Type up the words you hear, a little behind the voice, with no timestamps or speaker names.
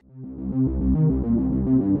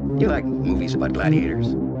like movies about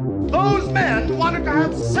gladiators. Those men wanted to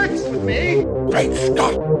have sex with me. Great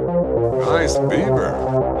Scott! Nice beaver.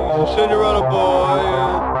 He's a Cinderella boy.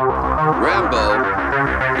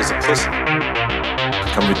 Rambo is a pussy.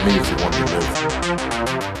 Come with me if you want to live.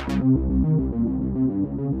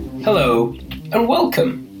 Hello, and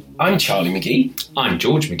welcome. I'm Charlie McGee. I'm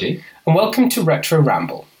George McGee. And welcome to Retro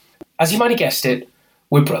Ramble. As you might have guessed it,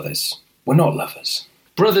 we're brothers. We're not lovers.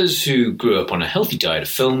 Brothers who grew up on a healthy diet of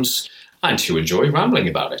films and who enjoy rambling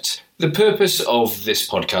about it. The purpose of this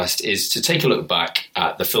podcast is to take a look back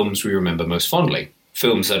at the films we remember most fondly.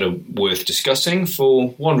 Films that are worth discussing for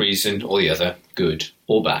one reason or the other, good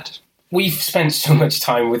or bad. We've spent so much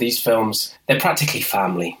time with these films, they're practically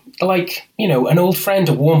family. Like, an old friend,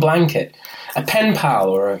 a warm blanket, a pen pal,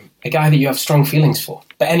 or a guy that you have strong feelings for.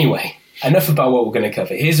 But anyway, enough about what we're going to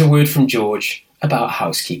cover. Here's a word from George about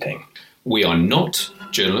housekeeping. We are not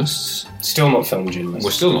journalists. Still not film journalists.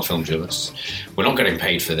 We're still not film journalists. We're not getting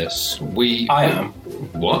paid for this. I am.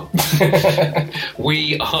 What?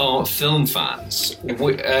 We are film fans.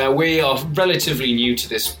 We are relatively new to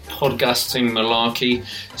this podcasting malarkey,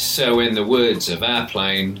 so in the words of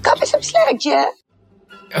Airplane... Got me some slack, yeah?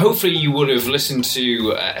 Hopefully you would have listened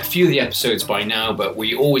to a few of the episodes by now, but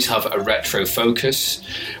we always have a retro focus.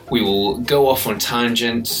 We will go off on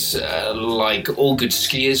tangents, like all good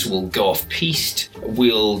skiers, we'll go off-piste.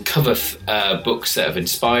 We'll cover books that have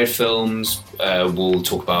inspired films. We'll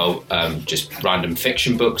talk about just random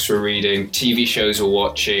fiction books we're reading, TV shows we're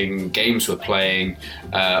watching, games we're playing,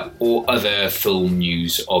 or other film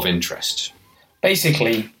news of interest.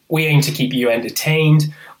 Basically, we aim to keep you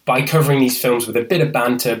entertained by covering these films with a bit of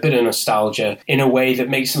banter, a bit of nostalgia, in a way that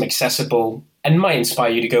makes them accessible and might inspire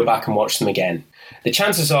you to go back and watch them again. The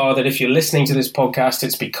chances are that if you're listening to this podcast,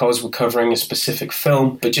 it's because we're covering a specific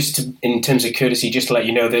film, but in terms of courtesy, just to let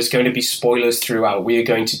you know, there's going to be spoilers throughout. We are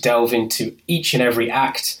going to delve into each and every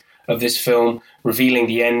act of this film, revealing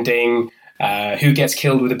the ending, who gets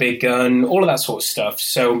killed with a big gun, all of that sort of stuff.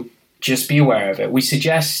 So just be aware of it. We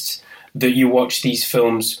suggest that you watch these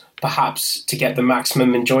films perhaps to get the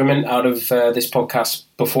maximum enjoyment out of this podcast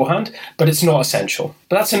beforehand, but it's not essential.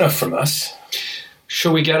 But that's enough from us.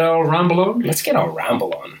 Shall we get our ramble on? Let's get our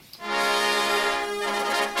ramble on.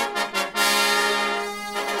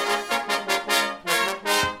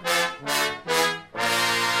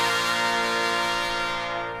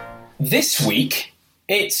 This week,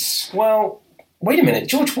 wait a minute,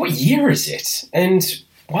 George, what year is it? And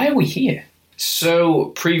why are we here? So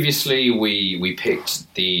previously we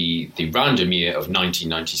picked the random year of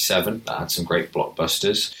 1997. That had some great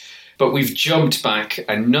blockbusters. But we've jumped back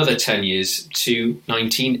another 10 years to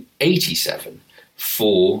 1987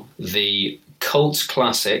 for the cult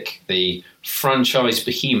classic, the franchise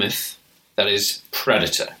behemoth that is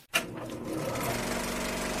Predator.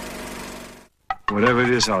 Whatever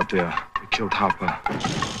it is out there, it killed Hopper,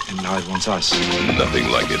 and now it wants us. Nothing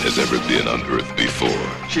like it has ever been on Earth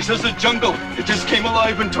before. She says the jungle, it just came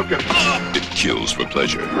alive and took him. It kills for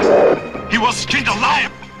pleasure. He was skinned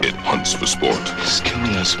alive. It hunts for sport. It's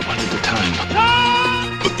killing us one at a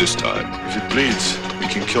time. But this time, if it bleeds, we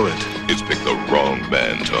can kill it. It's picked the wrong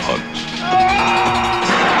man to hunt.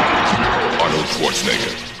 Arnold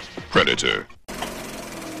Schwarzenegger, Predator.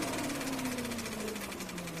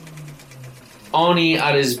 Arnie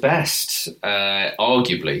at his best,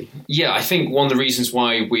 arguably. Yeah, I think one of the reasons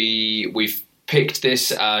why we've picked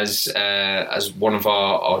this as one of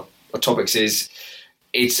our topics is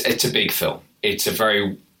it's a big film. It's a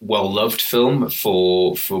very well-loved film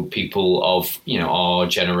for people of our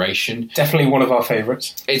generation. Definitely one of our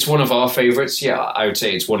favourites. It's one of our favourites. Yeah, I would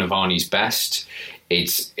say it's one of Arnie's best.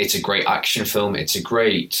 It's a great action film. It's a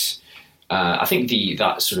great. I think the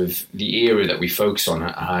era that we focus on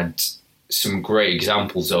had some great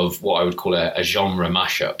examples of what I would call a genre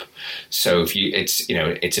mashup. So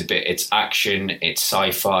it's action, it's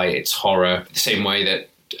sci-fi, it's horror, the same way that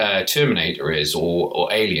Terminator is or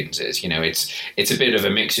Aliens is. It's a bit of a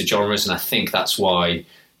mix of genres, and I think that's why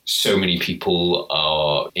so many people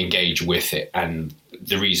are engaged with it, and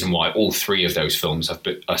the reason why all three of those films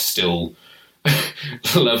are still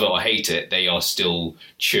love it or hate it, they are still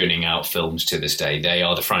churning out films to this day. They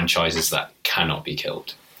are the franchises that cannot be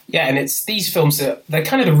killed. Yeah, and it's these films they're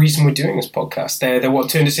kind of the reason we're doing this podcast. They're what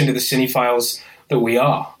turned us into the cinephiles that we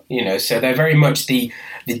are. So they're very much the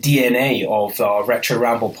DNA of our Retro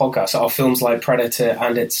Ramble podcast. Are films like Predator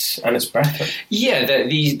and its brethren. Yeah,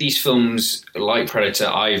 these films like Predator,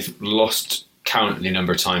 I've lost count the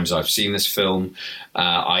number of times I've seen this film.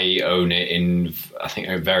 I own it in, I think,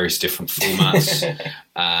 various different formats.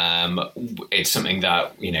 It's something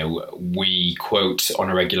that, we quote on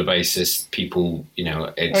a regular basis. People,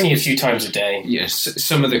 it's only a few times a day. Yes,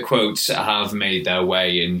 some of the quotes have made their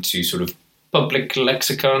way into sort of public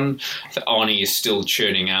lexicon that Arnie is still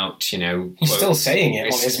churning out, He's quotes. still saying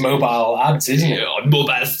it on his mobile ads, isn't it? On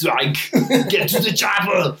mobile strike, get to the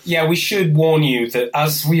chopper. Yeah, we should warn you that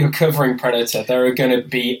as we are covering Predator, there are going to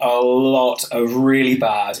be a lot of really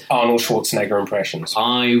bad Arnold Schwarzenegger impressions.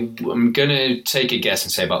 I'm going to take a guess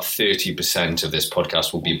and say about 30% of this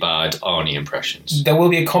podcast will be bad Arnie impressions. There will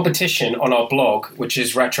be a competition on our blog, which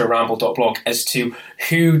is retroramble.blog, as to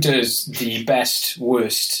who does the best,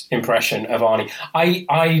 worst impression of Arnie.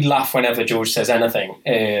 I laugh whenever George says anything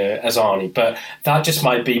as Arnie, but that just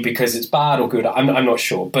might be because it's bad or good. I'm not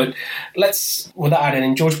sure. But let's, without adding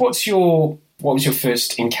in, George, what was your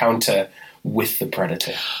first encounter with the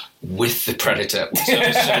Predator? With the Predator. So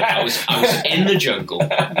I was in the jungle.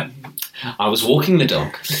 I was walking the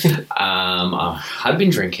dog. I had been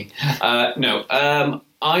drinking. I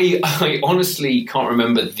honestly can't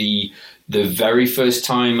remember the very first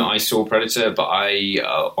time I saw Predator, but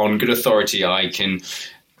on good authority, I can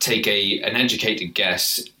take an educated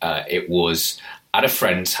guess. It was at a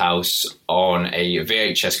friend's house on a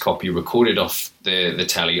VHS copy recorded off the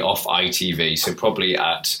telly, off ITV, so probably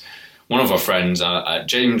at one of our friends at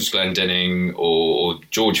James Glendinning or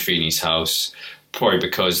George Feeney's house, probably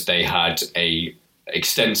because they had a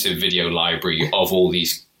extensive video library of all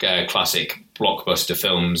these classic blockbuster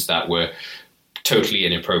films that were totally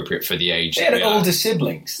inappropriate for the age. They had older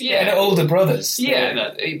siblings. Yeah. They had older brothers.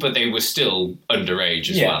 Yeah, but they were still underage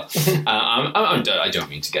as well. I don't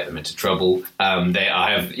mean to get them into trouble.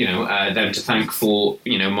 I have them to thank for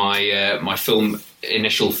my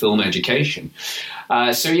initial film education.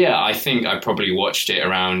 I think I probably watched it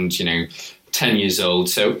around 10 years old,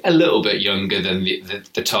 so a little bit younger than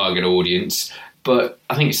the target audience. But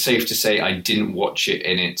I think it's safe to say I didn't watch it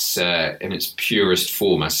in its purest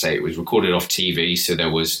form. I say it was recorded off TV, so there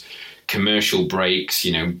was commercial breaks,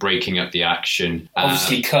 breaking up the action.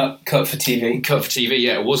 Obviously, cut for TV. Cut for TV.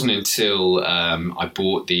 Yeah, it wasn't until I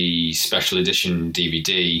bought the special edition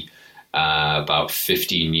DVD about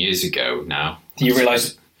 15 years ago. Now, do you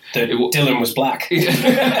realise that Dylan was black?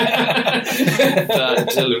 That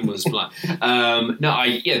Dylan was black.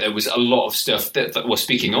 There was a lot of stuff well,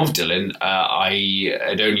 speaking of Dylan, I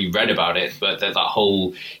had only read about it, but that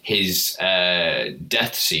whole his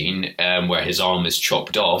death scene where his arm is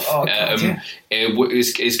chopped off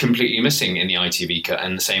is completely missing in the ITV cut,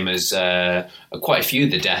 and the same as quite a few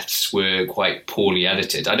of the deaths were quite poorly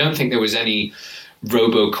edited. I don't think there was any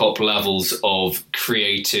RoboCop levels of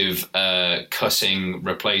creative cussing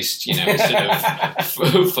replaced,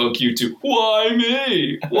 sort of fuck you to why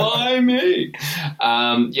me?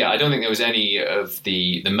 I don't think there was any of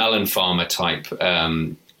the Melon Farmer type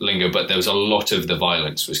lingo, but there was a lot of the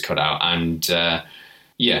violence was cut out, and so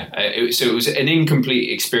it was an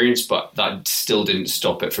incomplete experience, but that still didn't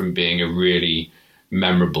stop it from being a really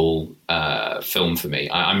memorable film for me.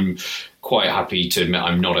 I'm quite happy to admit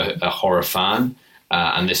I'm not a horror fan.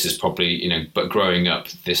 And this is probably, but growing up,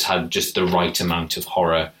 this had just the right amount of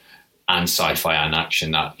horror and sci-fi and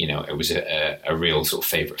action that, it was a real sort of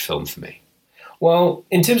favourite film for me. Well,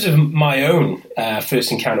 in terms of my own first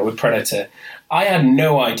encounter with Predator, I had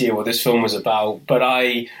no idea what this film was about, but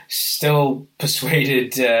I still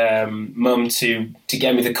persuaded Mum to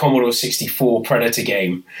get me the Commodore 64 Predator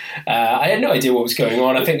game. I had no idea what was going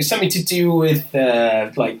on. I think it was something to do with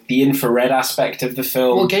the infrared aspect of the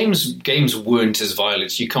film. Well, games weren't as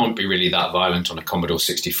violent. You can't be really that violent on a Commodore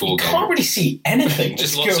 64 game. You can't really see anything.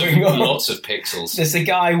 Just going on. Lots of pixels. There's a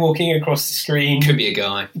guy walking across the screen. Could be a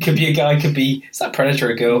guy. Could be is that Predator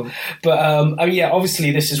a girl? But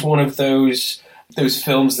obviously this is one of those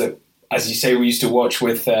films that, as you say, we used to watch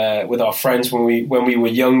with our friends when we were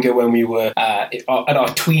younger, when we were at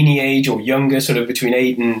our tweeny age or younger, sort of between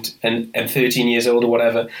 8 and 13 years old or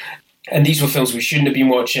whatever. And these were films we shouldn't have been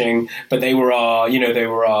watching, but they were our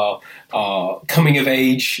coming of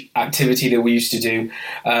age activity that we used to do.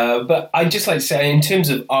 But I'd just like to say, in terms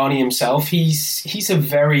of Arnie himself, he's a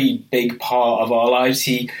very big part of our lives.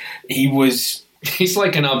 He's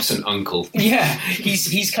like an absent uncle. Yeah,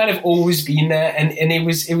 he's kind of always been there, and it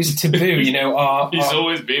was taboo, He's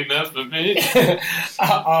always been there for me.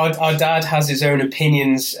 Our dad has his own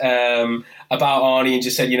opinions about Arnie, and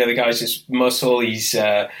just said, the guy's just muscle. He's,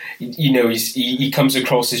 he comes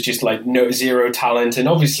across as just like zero talent, and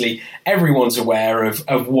obviously everyone's aware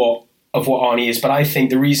of what Arnie is. But I think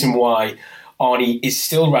the reason why Arnie is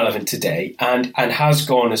still relevant today and has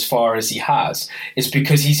gone as far as he has is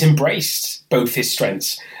because he's embraced both his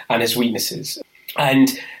strengths and his weaknesses.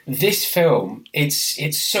 And this film,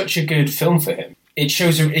 it's such a good film for him. It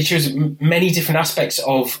shows many different aspects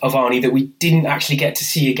of Arnie that we didn't actually get to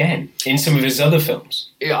see again in some of his other films.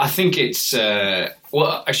 Yeah, I think it's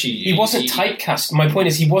actually he wasn't typecast. My point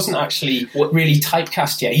is, he wasn't actually really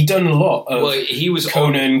typecast yet. He'd done a lot of he was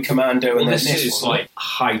Conan, Commando, and this is like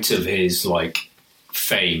height of his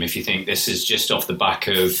fame. If you think this is just off the back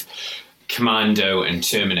of Commando and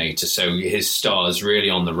Terminator, so his star's really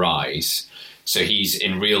on the rise. So he's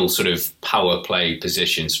in real sort of power play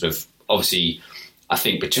position, sort of obviously. I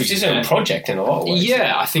think between it's his own project in a lot of ways.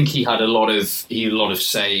 Yeah, I think he had a lot of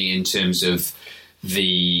say in terms of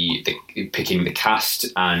the picking the cast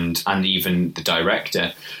and even the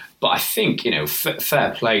director. But I think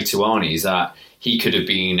fair play to Arnie is that he could have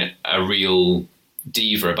been a real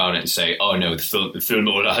diva about it and say, "Oh no, the film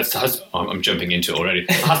all has I'm jumping into it already.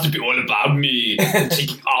 It has to be all about me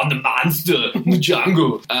taking on the monster in the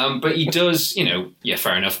jungle." But he does,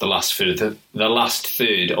 fair enough. The last third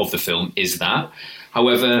of the film is that.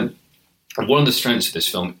 However, one of the strengths of this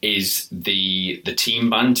film is the team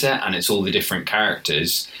banter, and it's all the different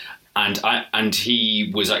characters. And he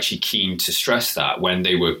was actually keen to stress that when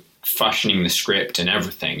they were fashioning the script and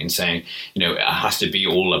everything, and saying, it has to be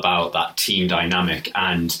all about that team dynamic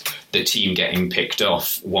and the team getting picked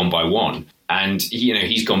off one by one. And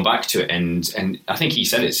he's gone back to it, and I think he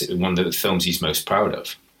said it's one of the films he's most proud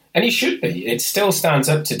of. And he should be. It still stands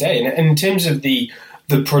up today. And in terms of the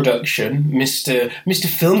production, Mr.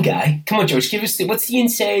 Film Guy. Come on, George, give us what's the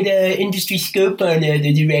inside industry scope on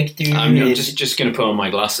the director? I'm just going to put on my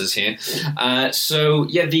glasses here.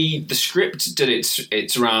 The script did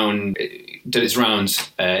its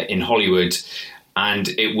rounds in Hollywood, and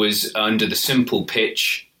it was under the simple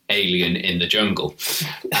pitch Alien in the Jungle.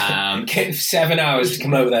 7 hours to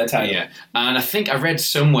come up with that title. Yeah, and I think I read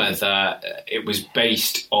somewhere that it was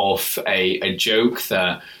based off a joke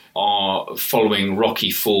that following Rocky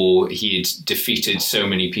IV, he had defeated so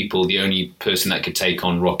many people, the only person that could take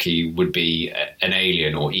on Rocky would be an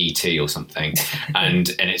alien or E.T. or something. and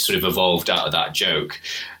it sort of evolved out of that joke.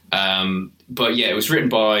 But yeah, it was written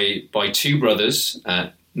by two brothers,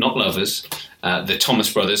 not lovers, the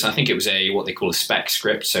Thomas brothers. I think it was what they call a spec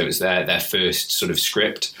script, so it was their first sort of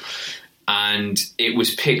script. And it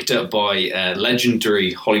was picked up by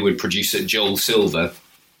legendary Hollywood producer Joel Silver.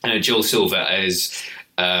 Joel Silver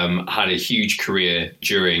had a huge career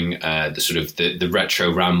during the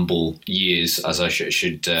retro ramble years, as I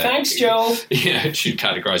should thanks, Joel. Yeah, should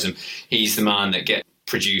categorise him. He's the man that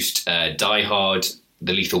produced Die Hard,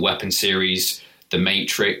 the Lethal Weapon series, The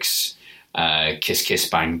Matrix, Kiss Kiss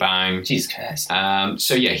Bang Bang. Jesus Christ.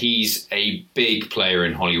 He's a big player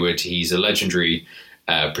in Hollywood. He's a legendary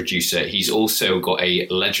producer. He's also got a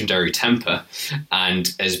legendary temper,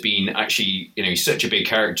 and has been actually, he's such a big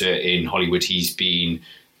character in Hollywood. He's been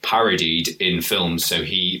parodied in films. So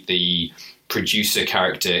the producer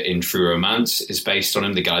character in True Romance is based on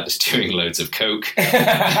him, the guy that's doing loads of coke.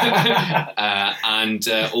 And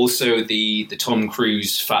also the Tom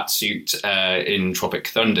Cruise fat suit in Tropic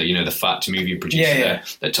Thunder, the fat movie producer there,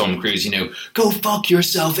 that Tom Cruise, go fuck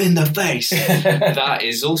yourself in the face. That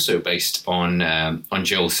is also based on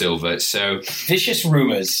Joel Silver. So vicious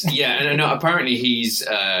rumours. Yeah, and apparently he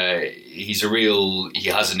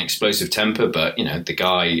has an explosive temper, but the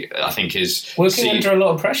guy, I think, is working under a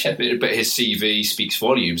lot of pressure. But his CV speaks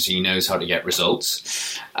volumes. He knows how to get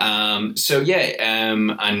results.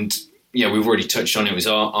 We've already touched on it. It was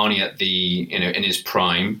Arnie at in his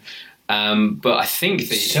prime. But I think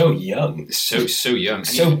so young, so young,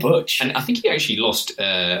 so butch, and I think he actually lost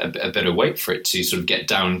a bit of weight for it to sort of get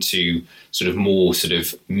down to sort of more sort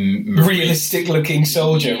of realistic looking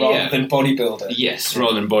soldier rather than bodybuilder. Yes,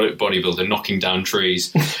 rather than bodybuilder knocking down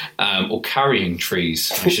trees or carrying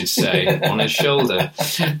trees, I should say, on his shoulder.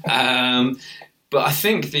 But I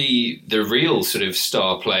think the real sort of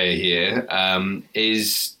star player here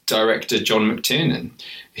is director John McTiernan,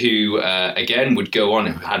 who again would go on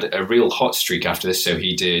and had a real hot streak after this. So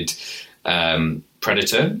he did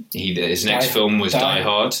Predator. His next film was Die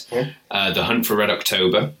Hard, The Hunt for Red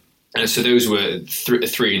October. And so those were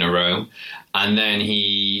three in a row. And then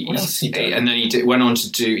he went on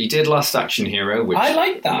to do. He did Last Action Hero, which I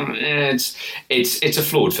like that. It's a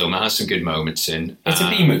flawed film. It has some good moments in. It's a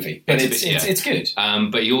B movie, but it's good.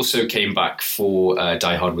 But he also came back for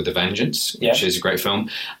Die Hard with a Vengeance, which is a great film.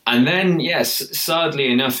 And then, yes, sadly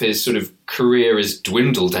enough, his sort of career has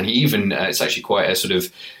dwindled, and he even it's actually quite a sort of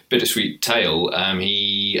bittersweet tale.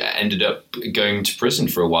 He ended up going to prison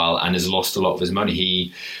for a while and has lost a lot of his money.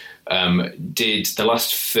 He did the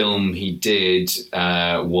last film he did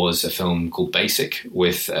was a film called Basic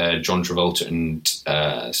with John Travolta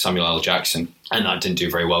and Samuel L. Jackson, and that didn't do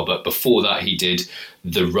very well. But before that, he did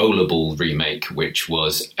the Rollerball remake, which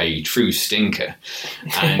was a true stinker.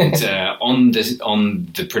 And on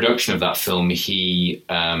the production of that film, he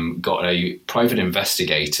got a private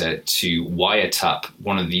investigator to wiretap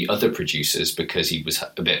one of the other producers because he was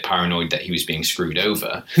a bit paranoid that he was being screwed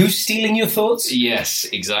over. Who's stealing your thoughts? Yes,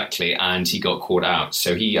 exactly. And he got caught out.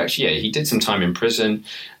 So he actually, he did some time in prison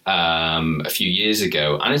a few years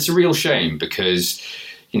ago. And it's a real shame because,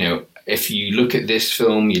 you know, if you look at this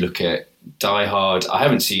film, you look at Die Hard. I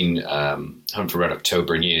haven't seen Hunt for Red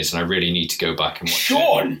October in years, and I really need to go back and watch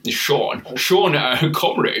it. Sean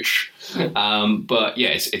Comrich. But yeah,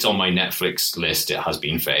 it's on my Netflix list. It has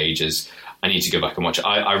been for ages. I need to go back and watch it.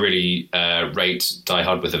 I really rate Die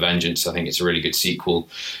Hard with a Vengeance. I think it's a really good sequel.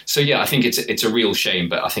 So yeah, I think it's a real shame,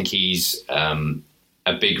 but I think he's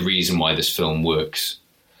a big reason why this film works.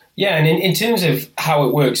 Yeah, and in terms of how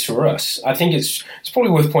it works for us, I think it's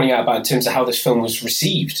probably worth pointing out about in terms of how this film was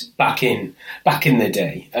received back in the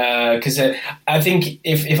day. Because I think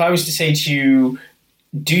if I was to say to you,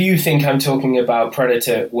 do you think I'm talking about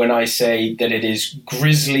Predator when I say that it is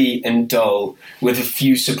grisly and dull with a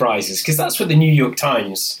few surprises? Because that's what the New York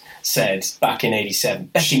Times said back in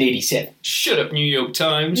 87. Shut up, New York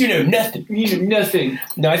Times. You know nothing. You know nothing.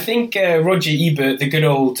 No, I think Roger Ebert, the good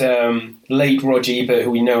old late Roger Ebert,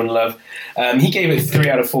 who we know and love, he gave it 3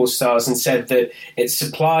 out of 4 stars and said that it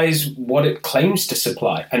supplies what it claims to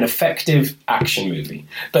supply, an effective action movie.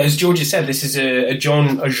 But as Georgia said, this is a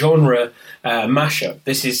genre mashup.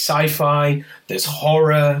 This is sci-fi, there's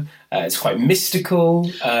horror, it's quite mystical,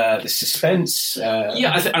 the suspense. And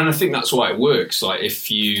I think that's why it works. Like if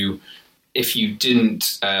you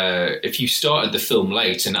started the film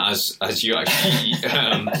late, and as you actually,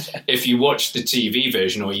 if you watched the TV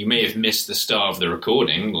version, or you may have missed the start of the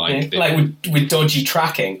recording, like with dodgy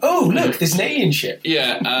tracking. Oh, look, there's an alien ship.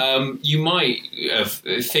 Yeah, you might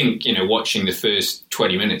think, watching the first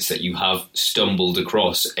 20 minutes that you have stumbled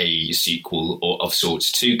across a sequel of sorts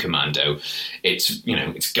to Commando.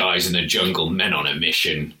 It's guys in the jungle, men on a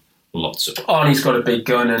mission. Lots of. Oh, and he's got a big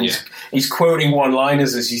gun, and he's quoting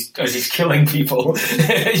one-liners as he's killing people.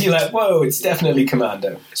 You're like, whoa, it's definitely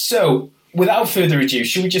Commando. So, without further ado,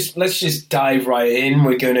 let's just dive right in.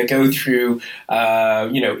 We're going to go through,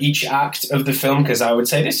 each act of the film, because I would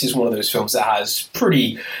say this is one of those films that has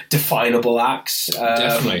pretty definable acts.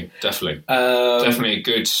 Definitely. Definitely a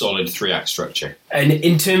good, solid 3-act structure. And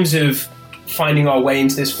in terms of finding our way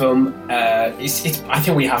into this film, I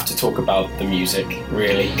think we have to talk about the music,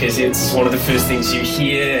 really, because it's one of the first things you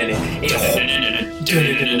hear, and it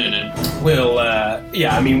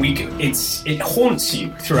haunts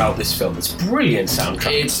you throughout this film. It's a brilliant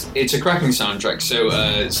soundtrack. It's a cracking soundtrack. So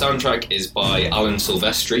soundtrack is by Alan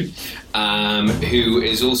Silvestri, who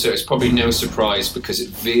is also, it's probably no surprise because it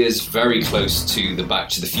veers very close to the Back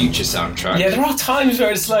to the Future soundtrack. Yeah, there are times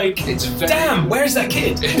where it's like, damn, where's that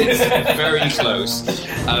kid? It's very close.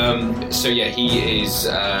 He is.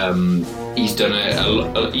 He's done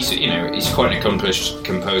he's quite an accomplished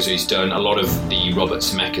composer. He's done a lot of the Robert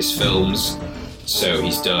Zemeckis films. So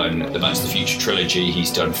he's done the Back to the Future trilogy. He's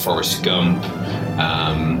done Forrest Gump.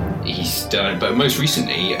 But most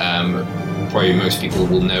recently, probably most people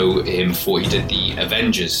will know him for he did the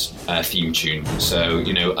Avengers theme tune. So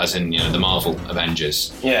as in the Marvel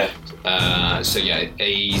Avengers. Yeah.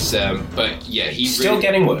 He's still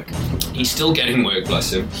getting work. He's still getting work,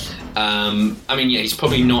 bless him. He's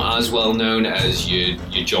probably not as well known as your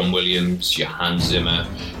John Williams, your Hans Zimmer,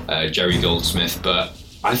 Jerry Goldsmith, but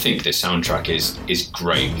I think this soundtrack is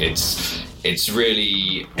great. It's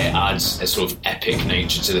really, it adds a sort of epic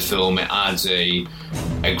nature to the film. It adds a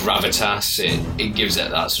gravitas. It gives it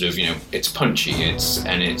that sort of, it's punchy. It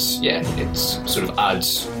sort of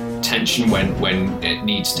adds tension when it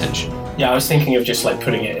needs tension. Yeah, I was thinking of just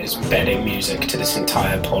putting it as bedding music to this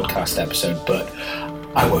entire podcast episode, but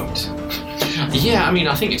I won't. Yeah,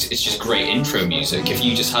 I think it's just great intro music. If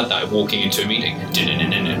you just had that walking into a meeting.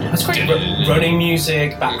 That's great. Running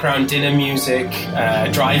music, background dinner music,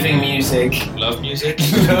 driving music. Love music?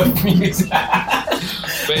 Love music.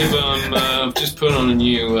 Babe, I've just put on a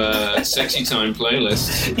new Sexy Time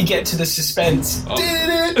playlist. You get to the suspense. Oh.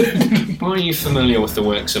 Are you familiar with the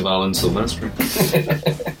works of Alan Silvestri?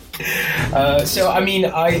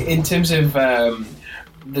 In terms of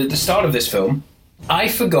the start of this film, I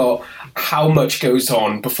forgot how much goes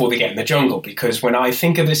on before they get in the jungle, because when I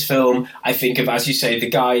think of this film, I think of, as you say, the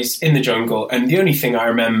guys in the jungle, and the only thing I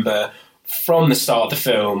remember from the start of the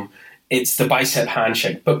film it's the bicep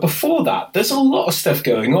handshake. But before that, there's a lot of stuff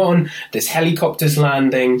going on. There's helicopters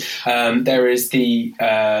landing. There's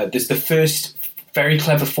the first very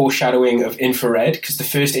clever foreshadowing of infrared, because the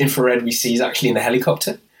first infrared we see is actually in the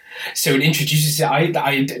helicopter. So it introduces it.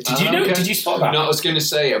 Did you know? Okay. Did you spot that? No, I was going to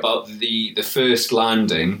say about the first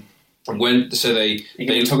landing. You're going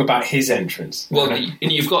to talk about his entrance. Well,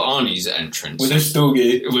 you've got Arnie's entrance with a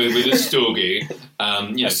stogie. With a stogie.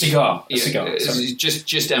 A cigar.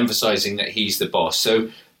 Just emphasising that he's the boss. So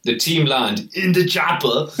the team land in the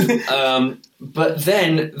chopper, but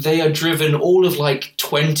then they are driven all of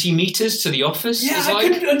 20 metres to the office. Yeah, I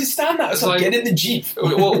couldn't understand that. It's get in the Jeep.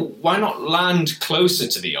 Well, why not land closer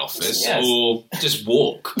to the office or just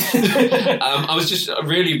walk? I was just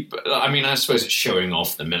really, I suppose it's showing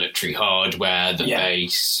off the military hardware, the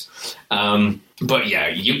base. But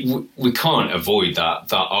yeah, we can't avoid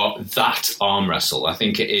that arm wrestle. I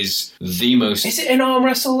think it is the most. Is it an arm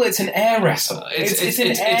wrestle? It's an air wrestle. It's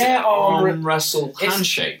an arm wrestle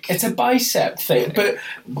handshake. It's a bicep thing. But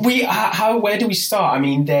where do we start? I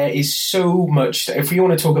mean, there is so much. If we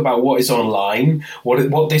want to talk about what is online,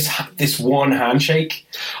 what this one handshake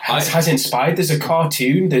has inspired. There's a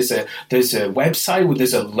cartoon. There's a website.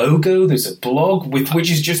 There's a logo. There's a blog which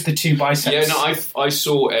is just the two biceps. Yeah, no, I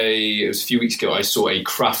saw it was a few weeks ago. I saw a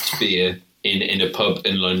craft beer in a pub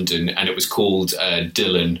in London, and it was called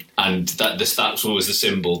Dylan, and that was the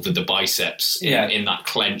symbol, the biceps in that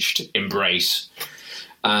clenched embrace.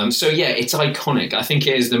 So yeah, it's iconic. I think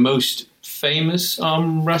it is the most famous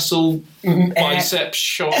arm wrestle bicep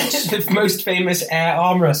shot. The most famous air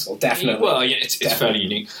arm wrestle, definitely. Well, yeah, it's fairly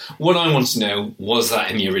unique. What I want to know, was that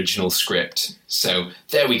in the original script? So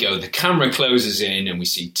there we go. The camera closes in and we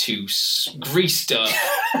see two greased up,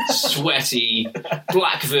 sweaty,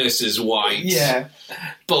 black versus white,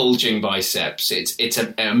 bulging biceps. It's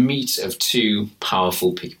a meet of two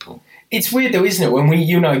powerful people. It's weird though, isn't it? When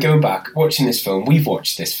you and I go back watching this film, we've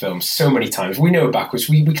watched this film so many times. We know it backwards.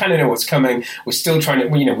 We kind of know what's coming. We're still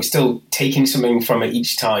we're still taking something from it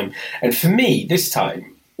each time. And for me, this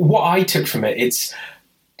time, what I took from it, it's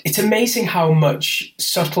amazing how much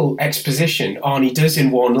subtle exposition Arnie does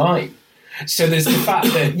in one line. So there's the fact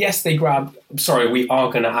that, yes, they grab... Sorry, we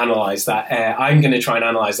are going to analyse that air. I'm going to try and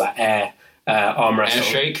analyse that air arm wrestle.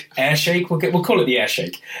 Air shake. We'll call it the air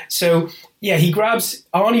shake. So... yeah, he grabs...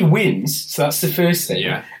 Arnie wins, so that's the first thing.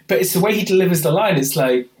 Yeah. But it's the way he delivers the line. It's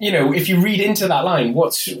like, if you read into that line,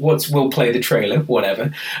 we'll play the trailer,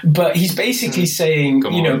 whatever. But he's basically saying,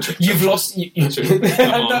 you've lost... You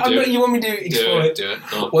want me to explore it? Do it.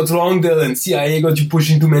 What's wrong, Dylan? CIA got you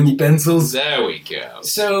pushing too many pencils? There we go.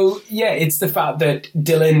 So, yeah, it's the fact that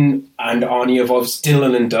Dylan and Arnie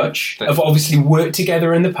Dylan and Dutch have obviously worked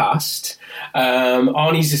together in the past.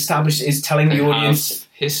 Arnie's is telling the audience...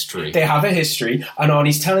 history. They have a history, and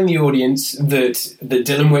Arnie's telling the audience that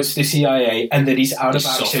Dylan works for the CIA and that he's out of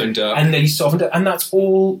action, and that he's softened up, and that's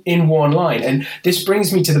all in one line. And this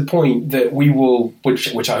brings me to the point that we will,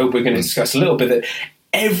 which I hope we're going to discuss a little bit, that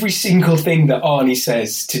every single thing that Arnie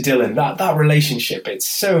says to Dylan, that relationship, it's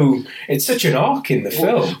such an arc in the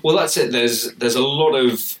film. Well, that's it. There's a lot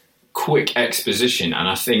of quick exposition, and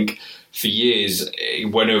I think for years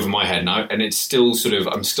it went over my head, and it's still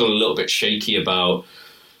I'm still a little bit shaky about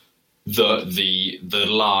the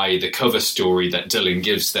lie, the cover story that Dylan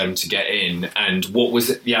gives them to get in, and what was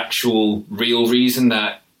it, the actual real reason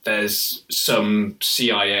that there's some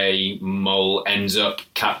CIA mole ends up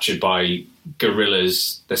captured by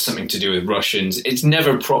guerrillas. There's something to do with Russians. It's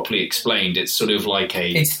never properly explained. It's sort of like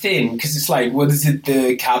it's thin, because it's like, what is it,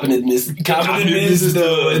 the cabinet minister?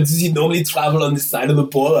 Does he normally travel on this side of the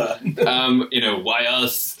border? Why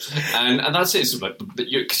us? And that's it. It's like,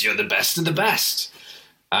 because you're the best of the best.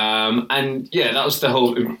 And yeah, that was the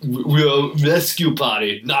whole real rescue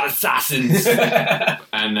party, not assassins.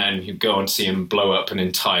 And then you go and see him blow up an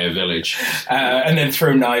entire village. And then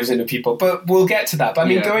throw knives into people. But we'll get to that. But I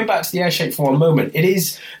mean, going back to the air shake for one moment,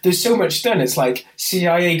 there's so much done. It's like,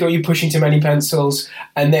 CIA got you pushing too many pencils.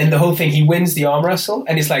 And then the whole thing, he wins the arm wrestle.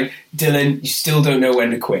 And it's like, Dylan, you still don't know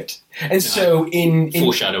when to quit. And so in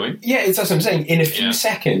foreshadowing. Yeah, that's what I'm saying. In a few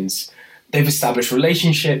seconds, they've established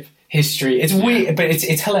relationship, history. It's weird, but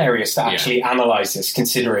it's hilarious to actually analyse this,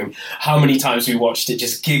 considering how many times we watched it,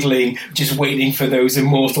 just giggling, just waiting for those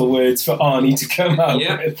immortal words for Arnie to come out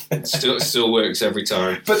with. still works every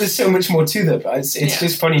time. But there's so much more to that. It's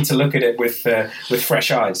just funny to look at it with fresh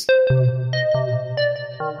eyes.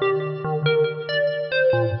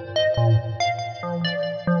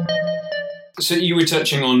 So you were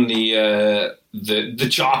touching on the the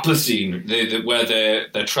chopper scene, where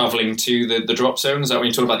they're travelling to the drop zone. Is that when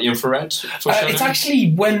you're talking about the infrared? It's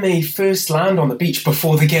actually when they first land on the beach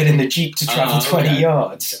before they get in the Jeep to travel 20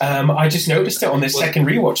 yards. I just noticed it on this second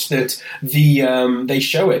rewatch that they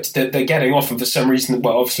show it, that they're getting off, and for some reason,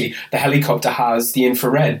 well, obviously the helicopter has the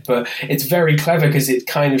infrared, but it's very clever because it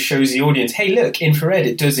kind of shows the audience, hey, look, infrared,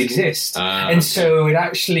 it does exist. So it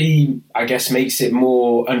actually, I guess, makes it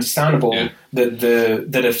more understandable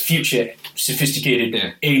that a future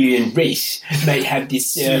sophisticated alien race might have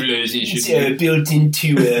this built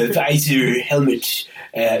into a visor helmet.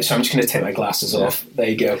 So I'm just going to take my glasses off. There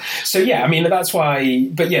you go. So yeah, I mean that's why.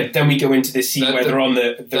 But yeah, then we go into this scene where they're on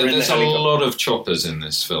the. There's a lot of choppers in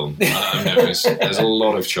this film. I've noticed. There's a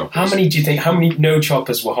lot of choppers. How many do you think? How many no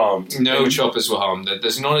choppers were harmed? No choppers were harmed.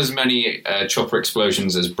 There's not as many chopper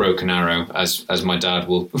explosions as Broken Arrow, as my dad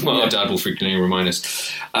will. Well, our dad will frequently remind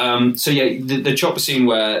us. So yeah, the chopper scene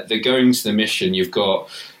where they're going to the mission. You've got.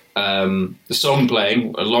 The song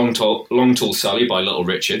playing, Long Tall Sally by Little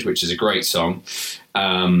Richard, which is a great song.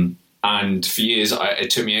 And for years, it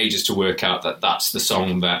took me ages to work out that that's the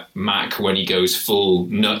song that Mac, when he goes full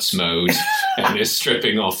nuts mode and is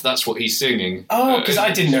stripping off, that's what he's singing. Oh, because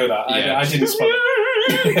I didn't know that. Yeah. I didn't spot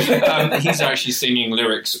it. He's actually singing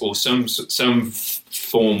lyrics or some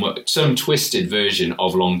twisted version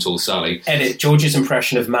of Long Tall Sally. Edit, George's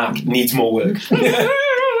impression of Mac needs more work. She's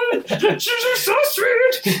so sweet.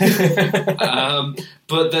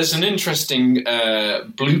 But there's an interesting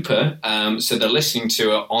blooper. So they're listening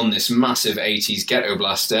to it on this massive 80s ghetto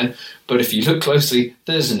blaster. But if you look closely,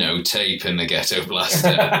 there's no tape in the ghetto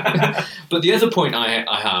blaster. But the other point I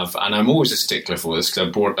have, and I'm always a stickler for this because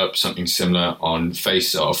I brought up something similar on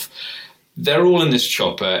Face Off, they're all in this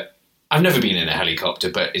chopper. I've never been in a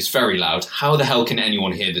helicopter, but it's very loud. How the hell can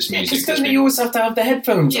anyone hear this music? Because then you always have to have the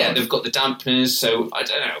headphones on. Yeah, they've got the dampeners, so I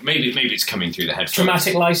don't know. Maybe it's coming through the headphones.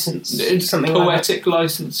 Dramatic license, something poetic like that.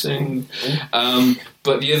 Licensing.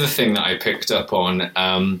 But the other thing that I picked up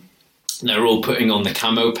on, they're all putting on the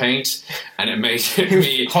camo paint, and it made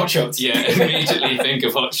me Hot Shots. Yeah, immediately think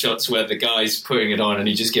of Hot Shots, where the guy's putting it on and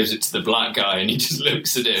he just gives it to the black guy and he just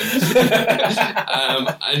looks at him.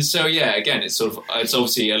 And so yeah, again, it's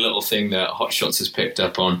obviously a little thing that Hot Shots has picked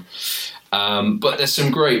up on. But there's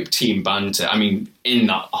some great team banter. I mean, in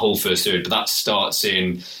that whole first third, but that starts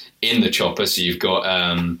in the chopper. So you've got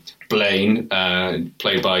Blaine,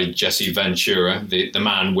 played by Jesse Ventura, the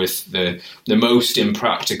man with the most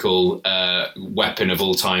impractical weapon of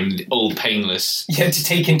all time, all painless. Yeah, to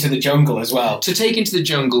take into the jungle as well. To take into the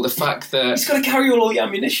jungle, the fact that... He's got to carry all the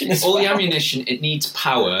ammunition as well. All the ammunition, it needs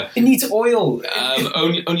power. It needs oil.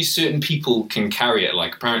 Only certain people can carry it,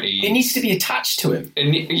 like apparently... It needs to be attached to him.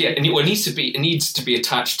 It needs to be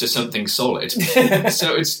attached to something solid.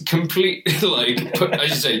 So it's complete, like, as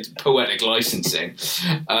you say, poetic licensing.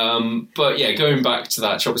 But yeah, going back to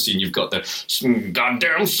that chopper scene, you've got the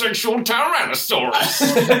goddamn sexual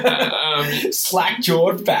Tyrannosaurus.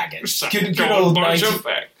 Slack-jawed faggots. Good old bunch of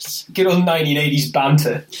facts. Good old 1980s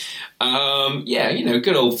banter. Yeah,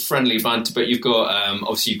 good old friendly banter. But you've got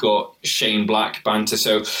obviously you've got Shane Black banter.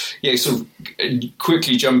 So yeah, sort of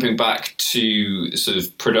quickly jumping back to the sort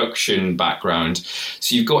of production background.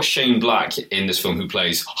 So you've got Shane Black in this film who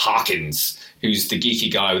plays Hawkins, who's the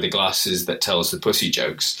geeky guy with the glasses that tells the pussy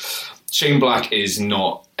jokes. Shane Black is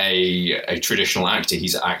not a traditional actor.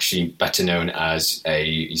 He's actually better known as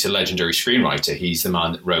he's a legendary screenwriter. He's the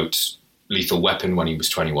man that wrote Lethal Weapon when he was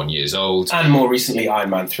 21 years old. And more recently, Iron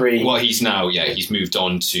Man 3. Well, he's moved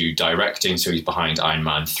on to directing, so he's behind Iron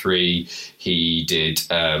Man 3. He did,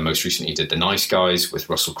 most recently, he did The Nice Guys with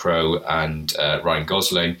Russell Crowe and Ryan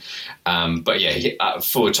Gosling. But yeah,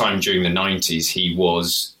 for a time during the 90s, he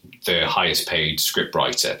was the highest paid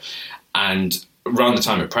scriptwriter. And around the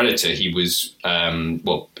time of Predator, he was being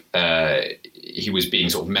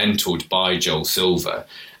sort of mentored by Joel Silver.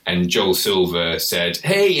 And Joel Silver said,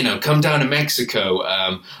 hey, come down to Mexico.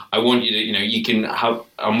 I want you to,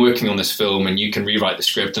 I'm working on this film and you can rewrite the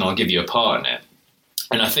script and I'll give you a part in it.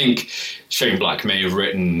 And I think Shane Black may have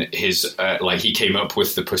written his, he came up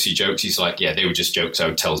with the pussy jokes. He's like, yeah, they were just jokes I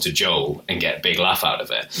would tell to Joel and get a big laugh out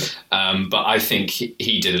of it. But I think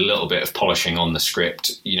he did a little bit of polishing on the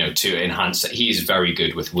script, to enhance it. He is very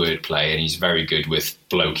good with wordplay and he's very good with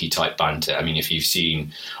blokey type banter. I mean, if you've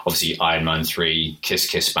seen, obviously, Iron Man 3, Kiss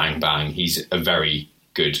Kiss Bang Bang, he's a very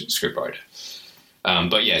good scriptwriter.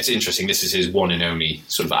 But yeah, it's interesting. This is his one and only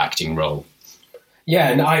sort of acting role. Yeah,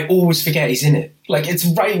 and I always forget he's in it. Like, it's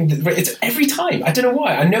every time. I don't know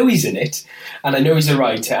why. I know he's in it, and I know he's a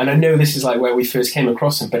writer, and I know this is like where we first came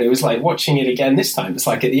across him, but it was like watching it again this time. It's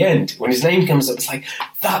like at the end, when his name comes up, it's like,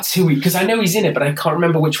 that's who because I know he's in it, but I can't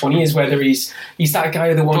remember which one he is, whether he's that guy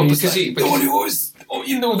or the one who's the one who always,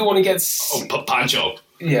 the one who gets... Oh, Pancho.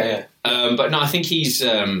 Yeah. But no, I think he's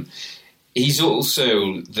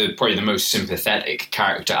also probably the most sympathetic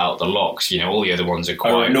character out of the locks. All the other ones are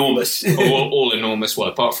quite enormous. all enormous. Well,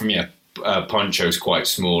 apart from Pancho's quite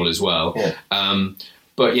small as well. Yeah.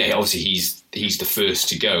 But yeah, obviously he's the first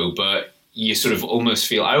to go. But you sort of almost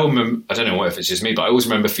feel. I don't know if it's just me, but I always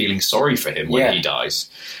remember feeling sorry for him when he dies.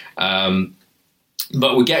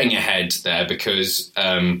 But we're getting ahead there because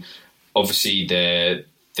obviously they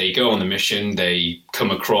go on the mission. They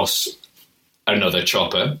come across another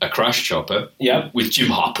chopper, a crash chopper. Yeah. With Jim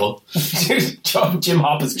Hopper. Jim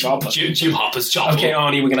Hopper's chopper. Jim Hopper's chopper. Okay,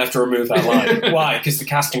 Arnie, we're going to have to remove that line. Why? Because the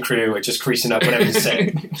cast and crew are just creasing up whenever you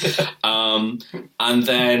say it. And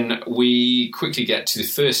then we quickly get to the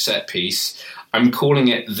first set piece. I'm calling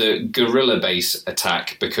it the guerrilla base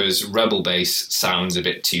attack because rebel base sounds a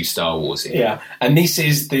bit too Star Warsy. Yeah, and this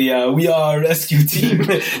is the we are rescue team,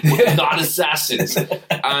 not assassins.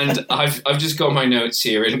 And I've just got my notes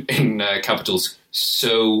here in capitals.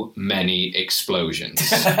 So many explosions.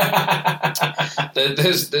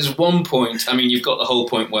 There's one point. I mean, you've got the whole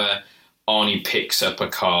point where Arnie picks up a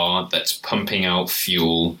car that's pumping out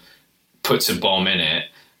fuel, puts a bomb in it,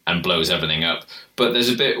 and blows everything up. But there's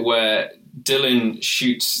a bit where Dylan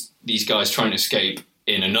shoots these guys trying to escape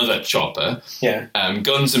in another chopper,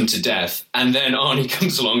 guns them to death, and then Arnie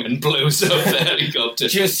comes along and blows up the helicopter.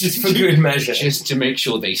 just for good measure. Just to make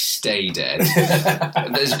sure they stay dead.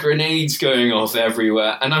 There's grenades going off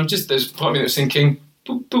everywhere, and there's part of me that's thinking,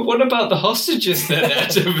 but what about the hostages they're there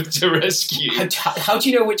to rescue? How do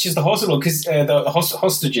you know which is the hospital? Because the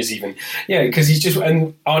hostages even. Yeah, because he's just...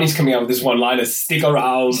 And Arnie's coming out with this one-liner, stick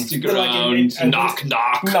around. Stick around, knock,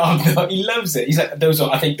 knock. No, he loves it. He's like,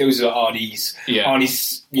 I think those are Arnie's. Yeah.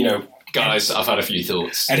 Arnie's, Guys, I've had a few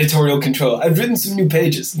thoughts. Editorial control. I've written some new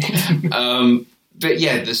pages. But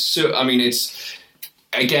yeah, it's...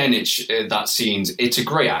 Again, that scene's... It's a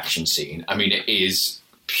great action scene. I mean, it is...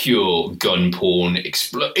 pure gun porn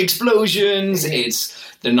explosions. It's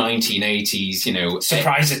the 1980s,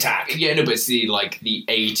 surprise attack. Yeah, no, but it's the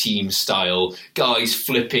A-Team style guys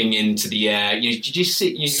flipping into the air. You just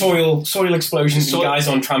see soil explosions and guys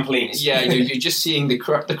on trampolines. Yeah, you're just seeing the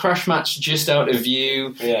crash mats just out of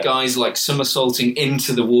view. Yeah. Guys somersaulting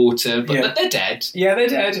into the water, but they're dead. Yeah, they're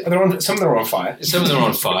dead. Some of them are on fire. Some of them are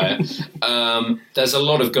on fire. There's a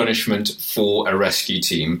lot of gunishment for a rescue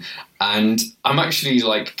team. And I'm actually,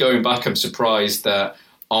 going back, I'm surprised that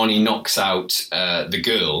Arnie knocks out the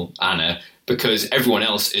girl, Anna, because everyone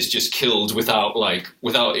else is just killed without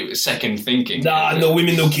second thinking. Nah, no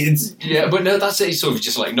women, no kids. Yeah, but no, that's it. He sort of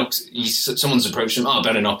just someone's approached him, I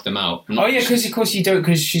better knock them out. Oh yeah, because of course you don't,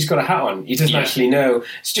 because she's got a hat on. He doesn't actually know.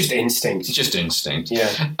 It's just instinct. It's just instinct.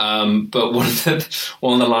 Yeah. But one of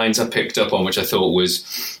the lines I picked up on, which I thought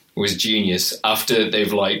was genius, after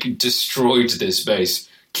they've destroyed this base.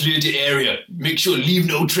 Clear the area. Make sure leave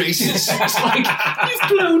no traces. It's you've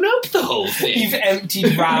blown up the whole thing. You've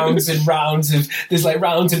emptied rounds and rounds of... There's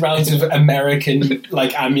rounds and rounds of American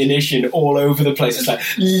ammunition all over the place.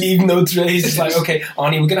 It's leave no traces. It's okay,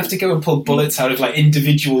 Arnie, we're going to have to go and pull bullets out of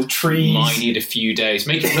individual trees. Might need a few days.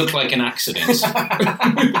 Make it look like an accident.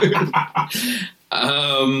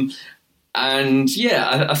 And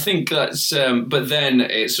yeah, I think that's... but then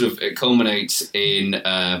it culminates in...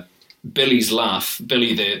 Billy's laugh.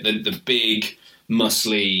 Billy, the big,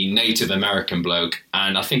 muscly Native American bloke,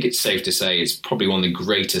 and I think it's safe to say it's probably one of the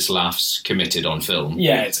greatest laughs committed on film.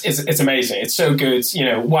 Yeah, it's amazing. It's so good.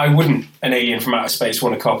 Why wouldn't an alien from outer space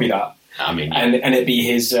want to copy that? I mean, and it be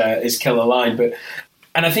his killer line.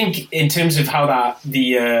 And I think in terms of how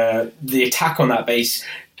the attack on that base,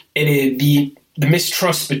 the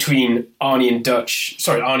mistrust between Arnie and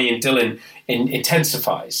Dylan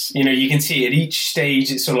intensifies. You can see at each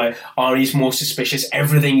stage it's sort of Arnie's more suspicious.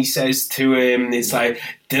 Everything he says to him, it's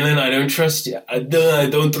Dylan, I don't trust you. Dylan, I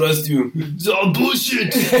don't trust you. It's all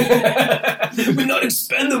bullshit. We're not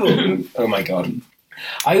expendable. Oh my God.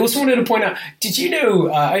 I also wanted to point out, did you know,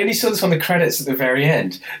 I only saw this on the credits at the very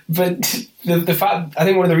end, but the fact, I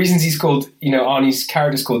think one of the reasons he's called, Arnie's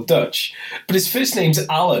character's called Dutch, but his first name's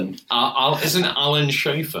Alan. Isn't it Alan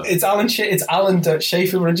Schaefer? It's Alan Dutch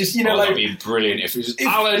Schaefer, and just, that'd be brilliant if it was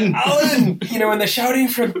Alan! Alan! When they're shouting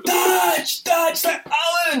for him, Dutch!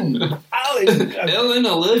 Alan! Ellen,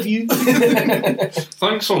 I love you.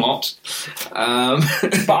 Thanks a lot.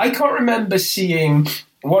 But I can't remember seeing...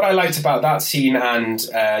 what I liked about that scene, and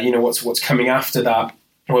what's coming after that,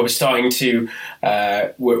 where we're starting to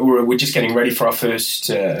we're just getting ready for our first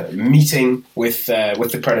meeting with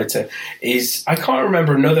the Predator, is I can't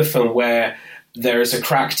remember another film where there is a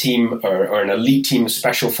crack team or an elite team of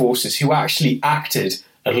special forces who actually acted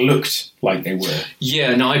and looked like they were.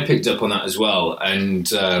 Yeah, no, I picked up on that as well, and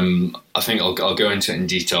I think I'll go into it in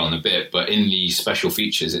detail in a bit, but in the special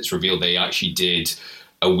features it's revealed they actually did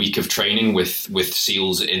a week of training with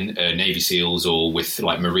SEALs in Navy SEALs or with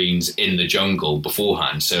like Marines in the jungle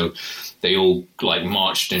beforehand. So they all like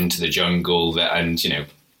marched into the jungle and,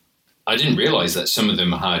 I didn't realise that some of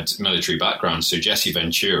them had military backgrounds. So Jesse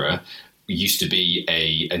Ventura used to be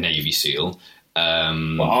a Navy SEAL.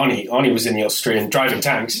 Arnie was in the Australian driving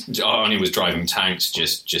tanks. Arnie was driving tanks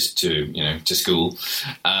just to school.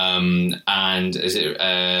 And is it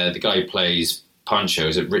the guy who plays Pancho,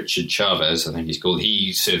 is it Richard Chavez, I think he's called?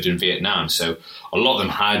 He served in Vietnam, so a lot of them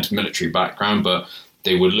had military background, but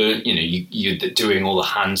they would learn, you're doing all the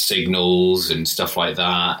hand signals and stuff like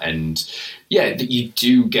that, and yeah, you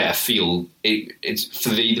do get a feel. It's for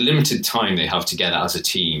the limited time they have together as a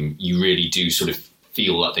team, you really do sort of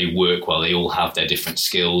feel that they work well. They all have their different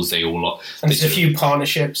skills. There's a few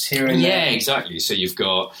partnerships here and there. Yeah, exactly. So you've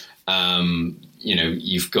got.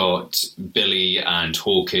 You've got Billy and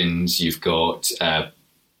Hawkins, you've got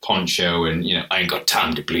Poncho, and, I ain't got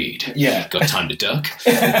time to bleed. Yeah. Got time to duck.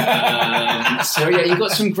 So, yeah, you've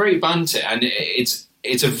got some great banter, and it's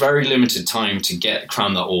a very limited time to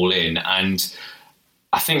cram that all in, and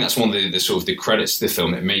I think that's one of the sort of the credits to the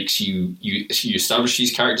film. It makes you establish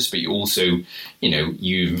these characters, but you also,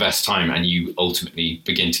 you invest time and you ultimately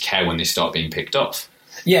begin to care when they start being picked off.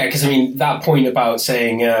 Yeah, because, that point about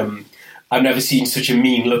saying... I've never seen such a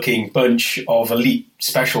mean-looking bunch of elite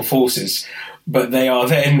special forces, but they are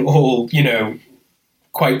then all,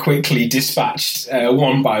 quite quickly dispatched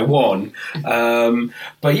one by one.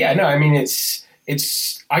 But yeah, no,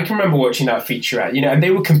 it's. I can remember watching that featurette, and they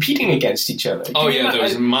were competing against each other. Oh yeah, there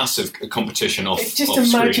was a massive competition off. Just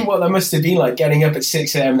imagine screen. what that must have been like, getting up at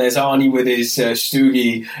 6 a.m. There's Arnie with his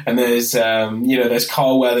Stoogie, and there's there's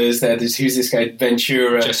Carl Weathers. There's who's this guy,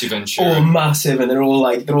 Ventura, Jesse Ventura, all massive, and they're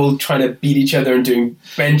all trying to beat each other and doing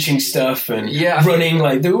benching stuff and running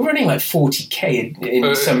like 40K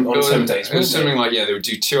on some days. It was something like they would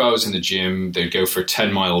do 2 hours in the gym. They'd go for a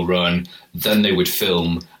 10-mile run. Then they would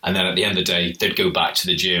film, and then at the end of the day, they'd go back to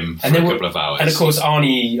the gym for a couple of hours. And of course,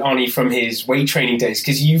 Arnie from his weight training days,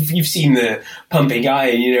 because you've seen the Pumping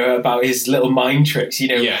Iron, about his little mind tricks.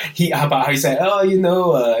 About how he said,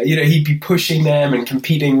 he'd be pushing them and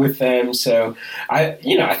competing with them. So I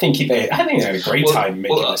think they had a great time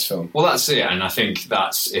making this film. Well, that's it, and I think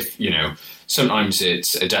that's sometimes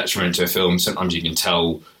it's a detriment to a film. Sometimes you can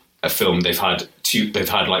tell a film they've had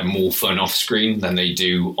like more fun off screen than they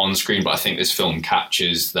do on screen, but I think this film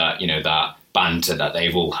captures that that banter that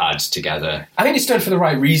they've all had together. I think it's done for the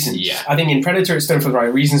right reasons. Yeah. I think in Predator it's done for the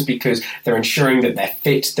right reasons because they're ensuring that they're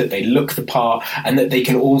fit, that they look the part, and that they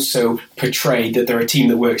can also portray that they're a team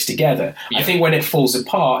that works together. Yeah. I think when it falls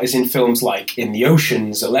apart is in films like in the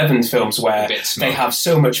Ocean's 11 films, where they have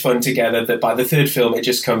so much fun together that by the third film it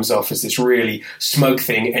just comes off as this really smug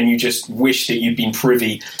thing, and you just wish that you'd been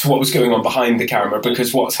privy to what was going on behind the camera,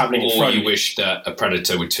 because what's happening in front. Or you wish that a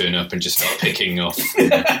Predator would turn up and just start picking off one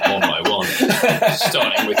by one.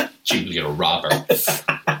 Starting with Julia Roberts.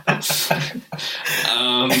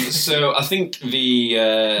 So I think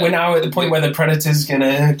we're now at the point where the Predator's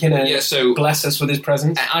gonna bless us with his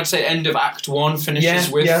presence. I'd say end of Act 1 finishes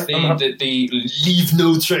with the leave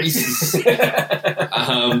no traces.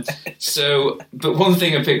 But one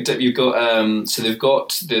thing I picked up, you've got so they've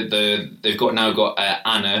got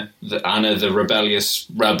Anna the rebellious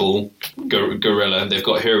rebel gorilla. They've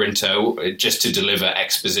got her in tow just to deliver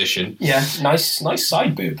exposition. Yeah, nice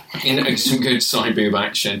side boob. Some good side boob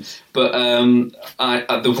action. But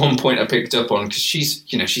at the one point I picked up on, because she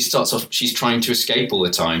starts off, she's trying to escape all the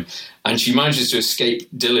time, and she manages to escape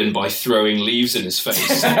Dylan by throwing leaves in his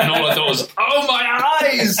face. And all I thought was, oh my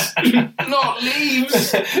eyes, not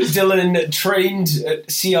leaves. Dylan, trained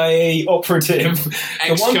CIA operative,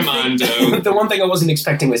 ex-commando. The one thing I wasn't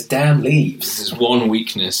expecting was damn leaves. There's one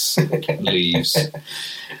weakness, leaves.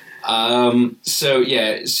 So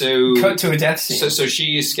cut to a death scene. So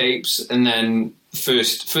she escapes, and then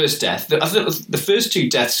first death. I think the first two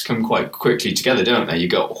deaths come quite quickly together, don't they? You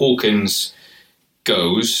got Hawkins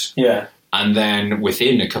goes, and then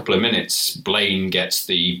within a couple of minutes, Blaine gets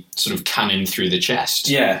the sort of cannon through the chest.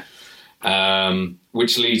 Yeah.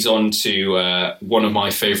 which leads on to one of my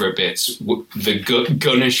favourite bits, the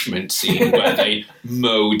gunnishment scene where they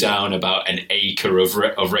mow down about an acre of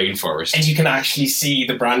rainforest. And you can actually see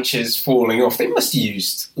the branches falling off. That must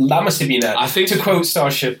have been I think, to quote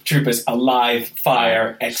Starship Troopers, a live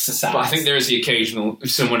fire exercise. But I think there is the occasional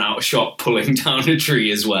someone out of shot pulling down a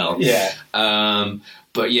tree as well. Yeah.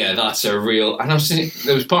 But yeah, that's a real... And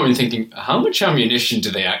there was part of me thinking, how much ammunition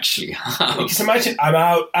do they actually have? Because imagine, I'm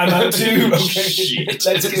out too. Okay. Shit.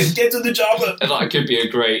 Let's get to the chopper. That could be a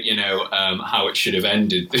great, how it should have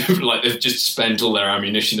ended. Like, they've just spent all their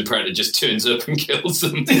ammunition, the Predator just turns up and kills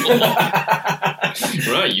them.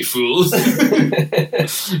 Right, you fools.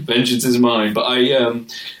 Vengeance is mine. But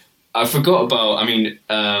I forgot about,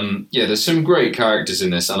 there's some great characters in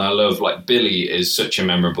this, and I love, Billy is such a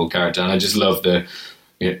memorable character, and I just love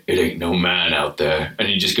it ain't no man out there. And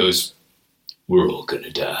he just goes, we're all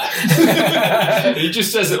gonna die. He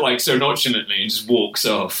just says it, so nonchalantly and just walks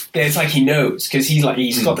off. Yeah, it's like he knows, because he's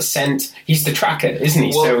got the scent. He's the tracker, isn't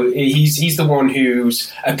he? Well, so he's the one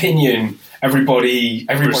whose opinion everybody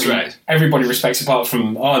respects apart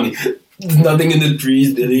from Arnie. There's nothing in the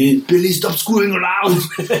trees, Billy. Billy, stop screwing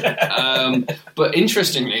around. But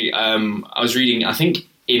interestingly, I was reading, I think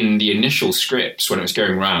in the initial scripts when it was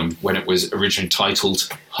going around, when it was originally titled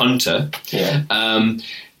Hunter,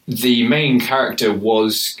 the main character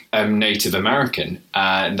was Native American,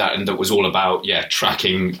 and that was all about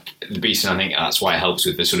tracking the beast, and I think that's why it helps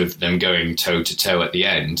with the sort of them going toe to toe at the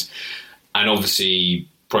end. And obviously,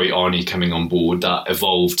 probably Arnie coming on board, that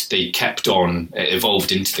evolved. They kept on, it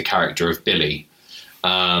evolved into the character of Billy.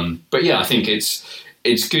 But yeah, I think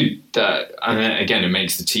it's good that, and again, it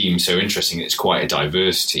makes the team so interesting. It's quite a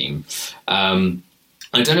diverse team.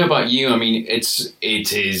 I don't know about you. I mean, it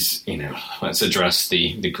is, let's address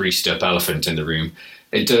the greased up elephant in the room.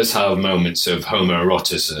 It does have moments of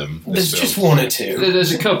homoeroticism. There's just one or two.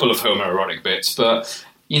 There's a couple of homoerotic bits, but,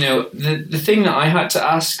 the thing that I had to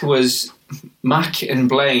ask was, Mac and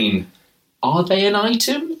Blaine, are they an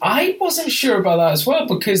item? I wasn't sure about that as well,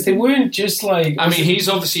 because they weren't just like... I mean, he's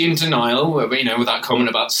obviously in denial, with that comment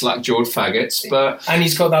about slack-jawed faggots, but... And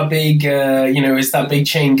he's got that big, is that big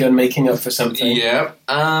chain gun making up for something? Yeah,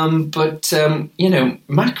 but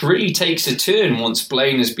Mac really takes a turn once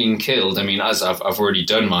Blaine has been killed. I mean, as I've already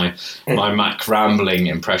done my Mac rambling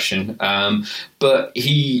impression, but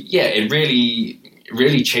it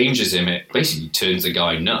really changes him. It basically turns the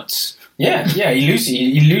guy nuts. Yeah, he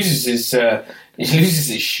loses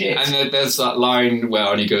his shit. And there's that line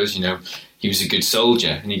where he goes, he was a good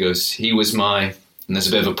soldier, and he goes, he was my, and there's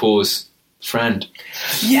a bit of a pause, friend.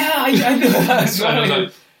 Yeah, I know that as well. And I was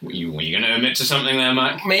like, were you going to admit to something there,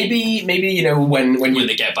 Mac? Maybe when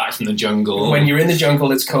they get back from the jungle. When you're in the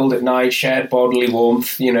jungle, it's cold at night, shared bodily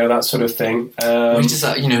warmth, that sort of thing. Where does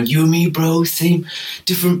that, you and me, bro, same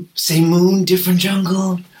moon, different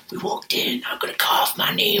jungle. We walked in, I'm going to carve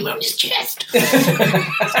my name on his chest.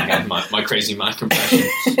 Again, my crazy Mac impression.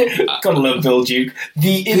 Gotta love Bill Duke.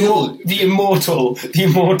 The immortal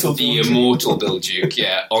Bill Duke,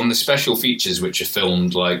 yeah. On the special features, which are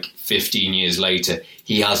filmed 15 years later,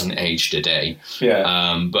 he hasn't aged a day.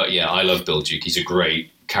 Yeah. But yeah, I love Bill Duke. He's a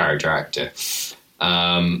great character actor.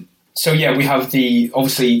 So yeah, we have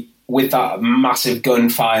obviously, with that massive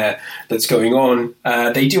gunfire that's going on,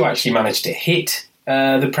 they do actually manage to hit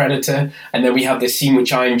the Predator, and then we have this scene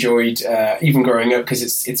which I enjoyed even growing up,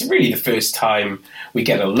 because it's really the first time we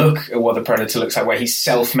get a look at what the Predator looks like, where he's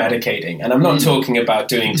self-medicating, and I'm not talking about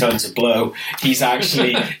doing tons of blow. He's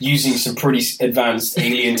actually using some pretty advanced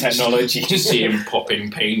alien technology to see him popping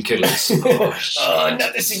painkillers. Oh,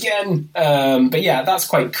 not this again. But yeah, that's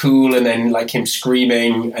quite cool, and then him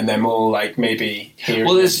screaming, and then more maybe hearing.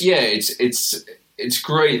 Well, it's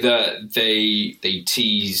great that they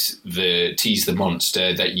tease the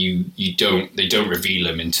monster, that they don't reveal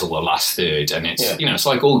him until the last third, and it's it's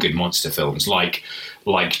like all good monster films, like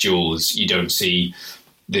Jaws, you don't see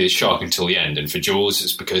the shark until the end, and for Jaws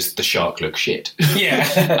it's because the shark looks shit.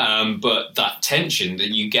 Yeah. But that tension, that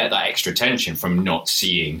you get that extra tension from not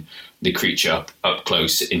seeing the creature up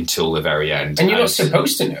close until the very end. And you're not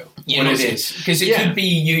supposed to know what it is, because it could be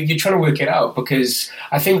you're trying to work it out, because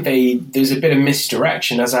I think there's a bit of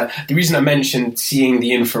misdirection. The reason I mentioned seeing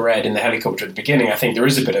the infrared in the helicopter at the beginning, I think there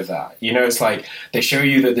is a bit of that. It's like they show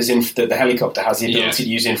you that that the helicopter has the ability to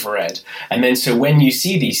use infrared, and then so when you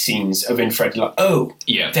see these scenes of infrared, you're like, oh,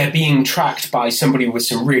 they're being tracked by somebody with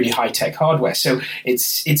some really high-tech hardware. So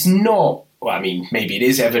it's not... Well, I mean, maybe it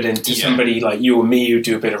is evident to somebody like you or me who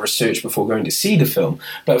do a bit of research before going to see the film.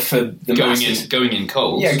 But for the going in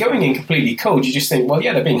cold, going in completely cold, you just think, well,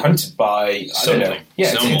 they're being hunted by something, I don't know,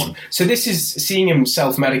 someone. So this is seeing him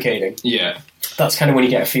self-medicating. Yeah, That's kind of when you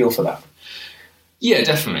get a feel for that. Yeah,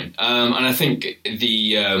 definitely. And I think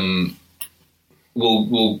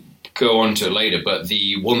we'll go on to it later, but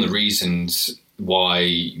one of the reasons why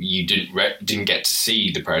you didn't get to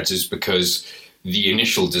see the Predators because the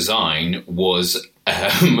initial design was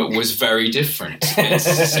very different.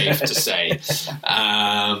 It's safe to say.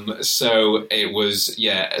 So it was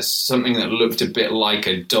something that looked a bit like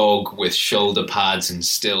a dog with shoulder pads and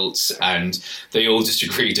stilts, and they all just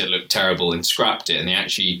agreed it looked terrible and scrapped it. And they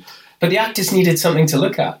actually. But the actors needed something to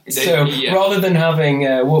look at. So rather than having,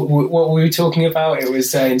 what we were talking about, it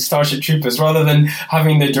was in Starship Troopers, rather than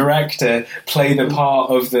having the director play the part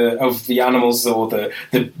of the animals or the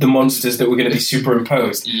monsters that were going to be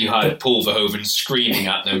superimposed. You had Paul Verhoeven screaming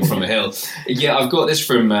at them from a hill. Yeah, I've got this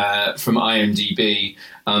from IMDb.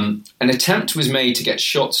 An attempt was made to get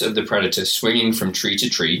shots of the Predator swinging from tree to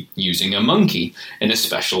tree using a monkey in a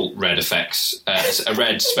special red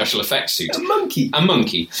special effects suit. A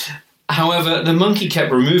monkey. However, the monkey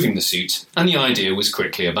kept removing the suit, and the idea was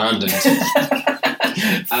quickly abandoned.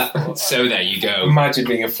 So there you go. Imagine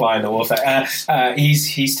being a fly in the wall.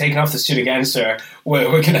 He's taken off the suit again, sir. We're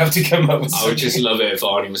going to have to come up with something. I would just love it if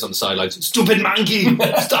Arnie was on the sidelines. Stupid monkey!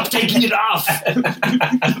 Stop taking it off!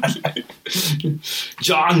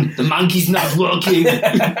 John, the monkey's not working.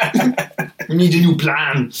 We need a new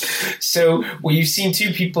plan. So, you've seen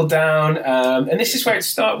two people down, and this is where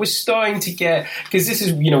we're starting to get, because this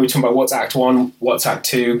is, we're talking about what's Act 1, what's Act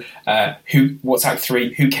 2, what's Act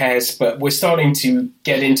 3, who cares, but we're starting to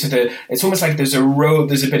get into it's almost like there's a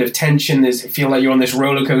bit of tension, feel like you're on this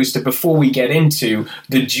roller coaster before we get into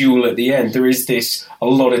the duel at the end. There is a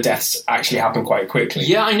lot of deaths actually happen quite quickly.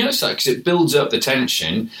 Yeah, I noticed that, because it builds up the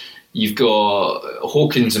tension. You've got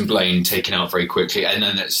Hawkins and Blaine taken out very quickly, and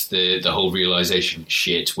then it's the whole realization,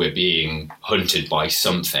 shit, we're being hunted by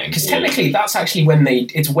something. Because technically, that's actually when they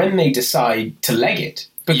decide to leg it.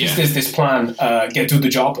 Because there's this plan, get to the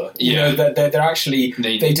jobber. They're actually,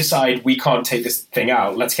 they decide we can't take this thing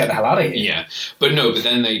out, let's get the hell out of here. Yeah, but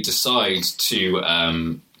then they decide to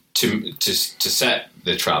set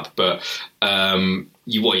the trap, but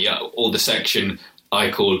all the section I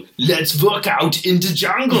call "Let's work out in the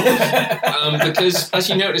jungle," because as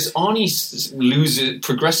you notice, Arnie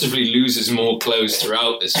progressively loses more clothes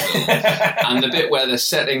throughout this film, and the bit where they're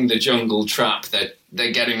setting the jungle trap,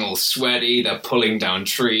 they're getting all sweaty, they're pulling down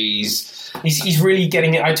trees. He's really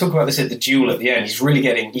getting it. I talk about this at the duel at the end.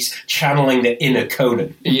 He's channeling the inner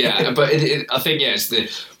Conan. Yeah, but I think it's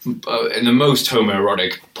in the most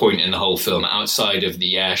homoerotic point in the whole film, outside of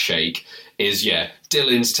the air shake, is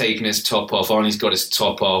Dylan's taking his top off, Arnie's got his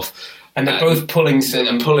top off, and they're both pulling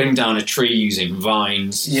down a tree using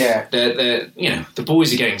vines. Yeah, they're the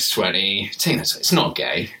boys are getting sweaty. It's not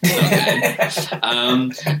gay.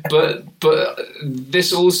 But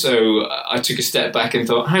this also, I took a step back and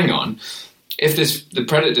thought, hang on. If the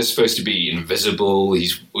Predator's supposed to be invisible,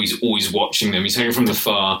 he's always watching them, he's hanging from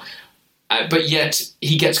afar. But yet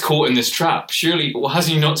he gets caught in this trap. Surely, has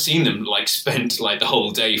he not seen them spent the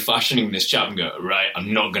whole day fashioning this trap and go, right,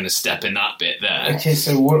 I'm not going to step in that bit there. Okay,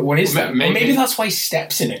 so what is that? Maybe that's why he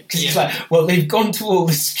steps in it. Because he's like, well, they've gone to all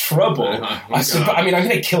this trouble. I'm going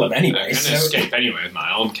to kill him anyway. I'm going to escape anyway with my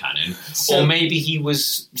arm cannon. Or maybe he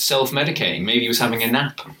was self-medicating. Maybe he was having a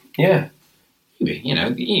nap. Yeah.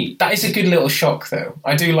 That is a good little shock, though.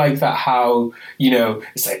 I do like that. How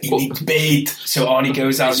it's like you need to bathe, so Arnie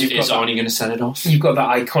goes out. Is Arnie going to set it off? You've got that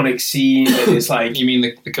iconic scene that is like. You mean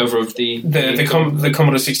the cover of the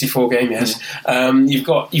Commodore 64 game? Yes. You've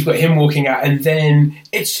got him walking out, and then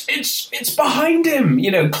it's behind him.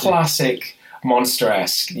 Classic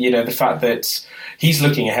Monster-esque. The fact that he's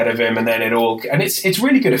looking ahead of him, and then it's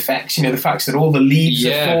really good effects. The fact that all the leaves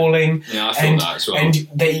are falling. Yeah, I thought that as well. And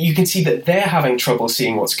you can see that they're having trouble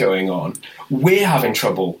seeing what's going on. We're having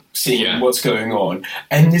trouble seeing what's going on.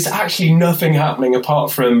 And there's actually nothing happening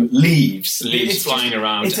apart from leaves. Leaves flying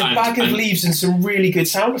around. It's a bag of leaves and some really good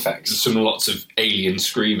sound effects. Lots of alien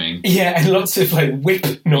screaming. Yeah, and lots of whip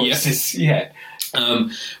noises. Yeah.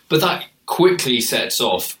 But that quickly sets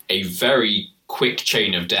off a very quick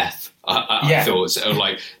chain of death. I thought so.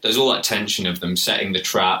 There's all that tension of them setting the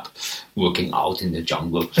trap, working out in the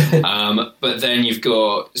jungle. But then you've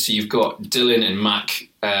got Dylan and Mac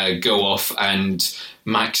go off, and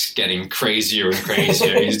Mac's getting crazier and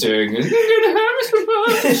crazier. He's doing.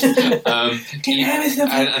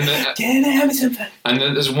 And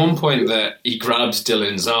then there's one point that he grabs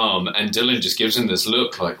Dylan's arm, and Dylan just gives him this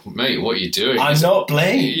look like, mate, what are you doing? I'm not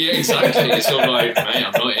playing. Yeah, exactly. It's sort of like, mate,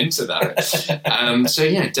 I'm not into that.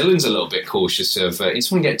 Dylan's a little bit cautious of, he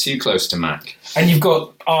doesn't want to get too close to Mac. And you've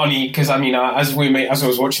got Arnie, because I mean, as I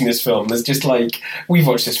was watching this film, there's just like, we've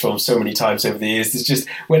watched this film so many times over the years, there's just,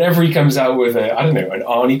 whenever he comes out with an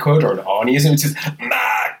Arnie quote or an Arnieism, it's just,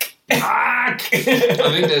 Mac! Mac! I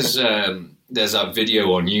think there's that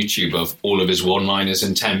video on YouTube of all of his one-liners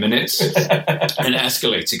in 10 minutes. An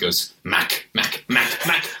escalator goes, Mac, Mac, Mac,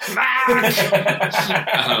 Mac, Mac!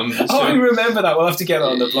 I remember that. We'll have to get that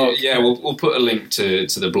on the blog. Yeah, we'll put a link to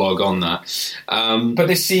the blog on that. But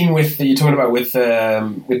this scene you're talking about with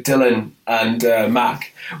Dylan and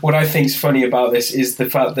Mac, what I think is funny about this is the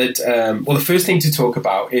fact that, the first thing to talk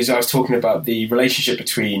about is I was talking about the relationship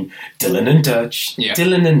between Dylan and Dutch. Yeah.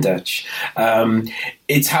 Dylan and Dutch.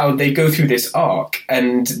 It's how they go through this arc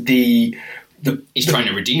and he's trying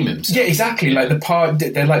to redeem himself. Yeah, exactly. Like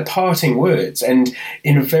they're like parting words, and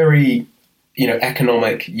in a very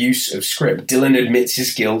economic use of script, Dylan admits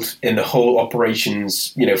his guilt in the whole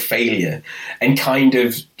operation's failure, and kind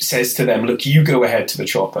of says to them, "Look, you go ahead to the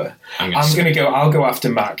chopper. I'll go after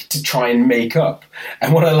Mac to try and make up."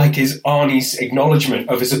 And what I like is Arnie's acknowledgement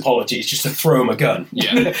of his apology is just to throw him a gun.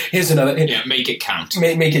 Yeah, here's another. Yeah, make it count.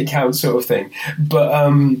 Make it count, sort of thing.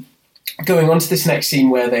 But going on to this next scene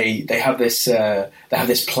where they have this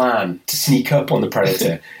plan to sneak up on the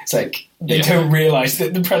Predator. It's like they don't realise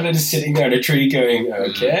that the Predator's sitting there in a tree going,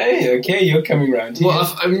 okay, you're coming round here.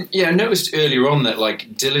 Well, I noticed earlier on that like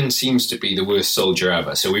Dylan seems to be the worst soldier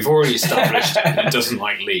ever. So we've already established he doesn't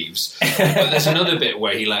like leaves. But there's another bit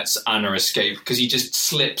where he lets Anna escape because he just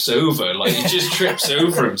slips over, like he just trips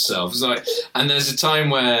over himself. It's like, and there's a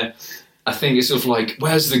time where I think it's sort of like,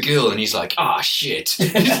 where's the girl? And he's like, shit.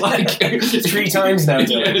 He's like 3 times now.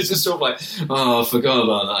 Yeah, it's just sort of like, I forgot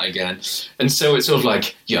about that again. And so it's sort of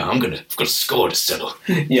like, I've got a score to settle.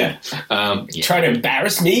 Yeah. Trying to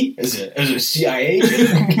embarrass me as a CIA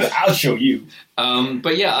agent? I'll show you.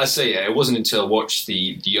 But yeah, I say it wasn't until I watched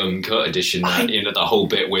the uncut edition that the whole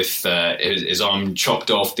bit with his arm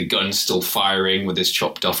chopped off, the gun still firing with his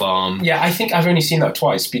chopped off arm. Yeah, I think I've only seen that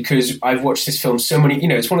twice because I've watched this film so many.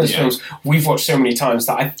 It's one of those films we've watched so many times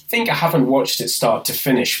that I think I haven't watched it start to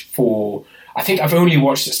finish I think I've only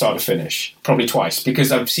watched it start to finish, probably twice,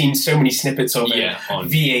 because I've seen so many snippets of it, on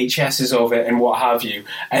VHSs of it and what have you.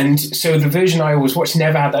 And so the version I always watched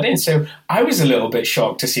never had that in. So I was a little bit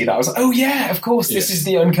shocked to see that. I was like, oh yeah, of course, this is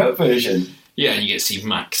the uncut version. Yeah, and you get to see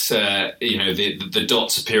Max, the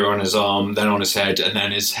dots appear on his arm, then on his head, and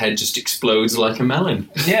then his head just explodes like a melon.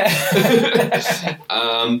 Yeah.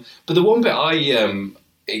 But the one bit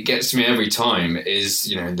it gets to me every time is,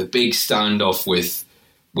 the big standoff with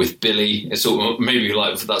Billy. It's sort of, maybe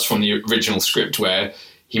like that's from the original script where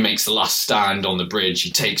he makes the last stand on the bridge.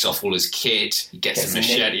 He takes off all his kit. He gets a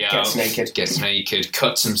machete out. Gets naked.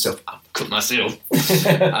 Cuts himself. Cut myself.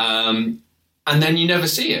 And then you never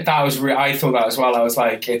see it. That was I thought that as well. I was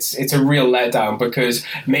like, it's a real letdown because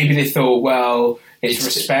maybe they thought, well, it's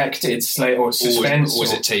respect, it's like, or it's suspense. Or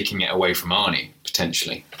was it taking it away from Arnie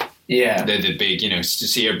potentially? Yeah, the big, to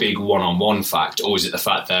see a big one-on-one fact, or is it the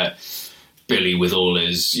fact that Billy, with all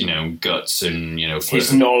his, guts and,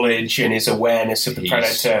 his knowledge and his awareness of the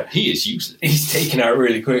Predator, he is useless. He's taken out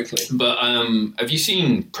really quickly. But have you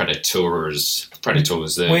seen Predators?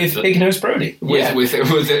 With Big Nose Brody.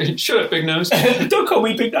 With shut up, Big Nose. Don't call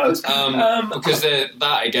me Big Nose. Because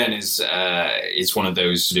that again is one of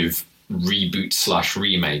those sort of reboot /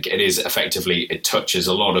 remake. It is effectively, it touches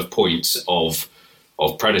a lot of points of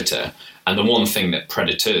Predator. And the one thing that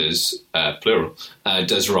Predators, plural,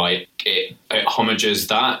 does right, it homages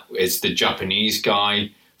that. It's the Japanese guy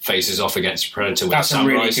faces off against a Predator with a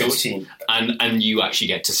samurai really sword. good scene. And you actually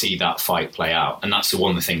get to see that fight play out. And that's one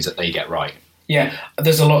of the things that they get right. Yeah,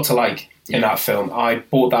 there's a lot to like in that film. I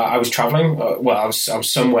bought that. I was travelling. I was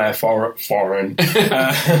somewhere foreign.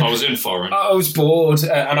 I was in foreign. I was bored,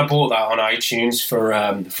 and I bought that on iTunes for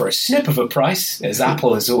a snip of a price, as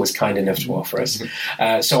Apple is always kind enough to offer us.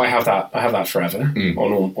 So I have that. I have that forever on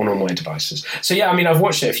all my devices. So yeah, I mean, I've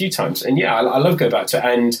watched it a few times, and yeah, I love going back to it,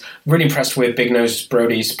 and really impressed with Big Nose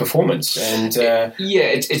Brody's performance. And I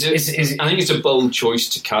think it's a bold choice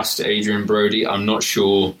to cast Adrian Brody. I'm not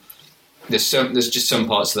sure. There's just some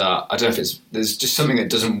parts of that. I don't know if there's just something that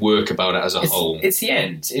doesn't work about it as a whole. It's the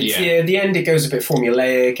end. The end. It goes a bit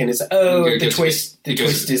formulaic, and it's the twist. The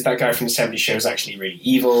twist is that guy from the 70s show is actually really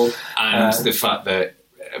evil, and the fact that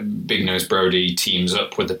Big Nose Brody teams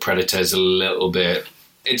up with the Predators a little bit.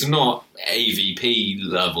 It's not AVP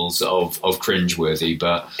levels of cringeworthy,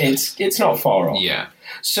 but it's not far off. Yeah.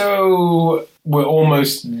 So we're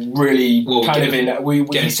almost really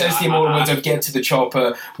he says the immortal words of "get to the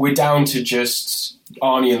chopper." We're down to just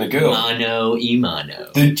Arnie and the girl. Mano y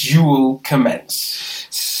mano. The duel commence.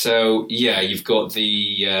 So yeah, you've got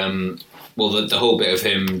the Well, the whole bit of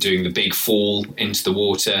him doing the big fall into the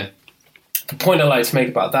water. The point I like to make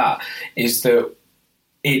about that is that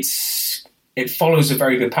it follows a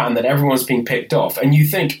very good pattern that everyone's being picked off, and you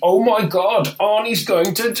think, oh my God, Arnie's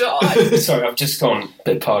going to die. Sorry, I've just gone a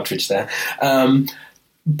bit Partridge there.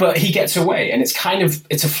 But he gets away, and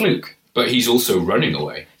it's a fluke. But he's also running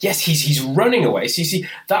away. Yes, he's running away. So you see,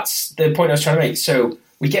 that's the point I was trying to make. So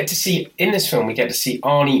we get to see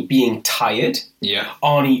Arnie being tired. Yeah.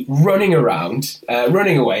 Arnie running around,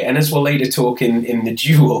 running away, and as we'll later talk in the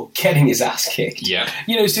duel, getting his ass kicked. Yeah.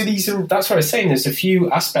 That's what I was saying. There's a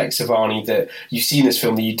few aspects of Arnie that you see in this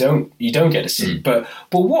film that you don't get to see. But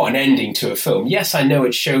what an ending to a film. Yes, I know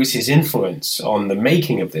it shows his influence on the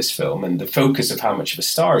making of this film and the focus of how much of a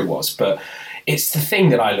star he was, but it's the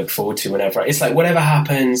thing that I look forward to whenever. It's like whatever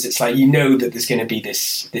happens, it's like that there's going to be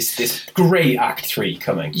this great Act 3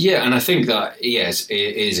 coming. Yeah, and I think that it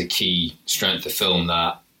is a key strength of the film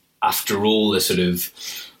that after all the sort of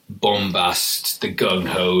bombast, the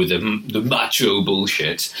gung-ho, the macho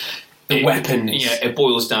bullshit, the weapons. Yeah, it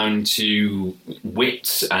boils down to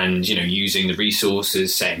wit and, using the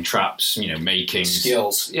resources, setting traps, making...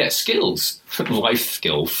 Skills. Yeah, skills. Life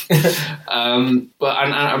skills. But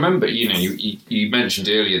I remember, you mentioned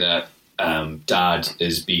earlier that Dad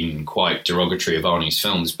has been quite derogatory of Arnie's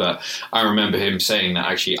films, but I remember him saying that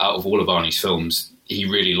actually out of all of Arnie's films, he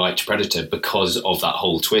really liked Predator because of that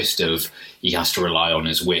whole twist of he has to rely on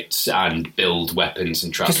his wits and build weapons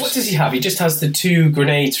and traps. Because what does he have? He just has the 2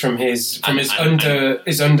 grenades from his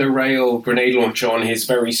under rail grenade launcher on his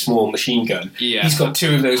very small machine gun. Yeah, he's got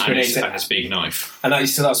 2 of those grenades and his big knife, and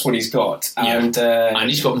that's what he's got. Yeah. And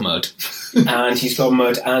he's got mud, and he's got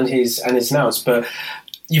mud and his nous. But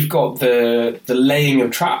you've got the laying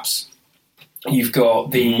of traps. You've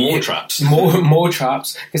got the more traps, more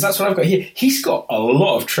traps, because that's what I've got here. He's got a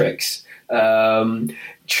lot of tricks,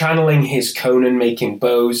 channeling his Conan, making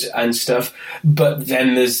bows and stuff. But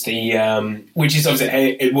then there's the which is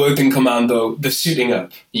obviously it worked in Commando, the suiting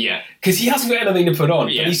up. Yeah, because he hasn't got anything to put on,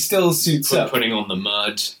 but he still suits up. Putting on the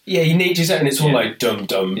mud. Yeah, he natures out, and it's all like dum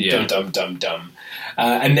dum dum dum dum dum.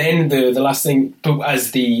 And then the last thing, but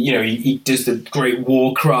as he does the great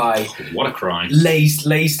war cry. What a cry!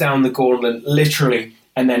 Lays down the gauntlet literally,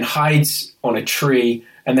 and then hides on a tree.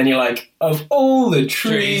 And then you're like, of all the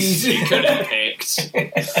trees you could have picked.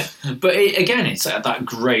 But again, it's that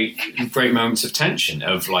great moments of tension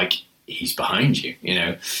of like he's behind you,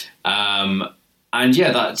 And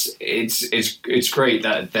yeah, it's great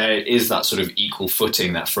that there is that sort of equal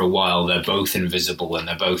footing that for a while they're both invisible and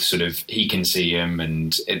they're both sort of, he can see him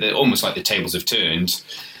and they're almost like the tables have turned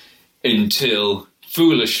until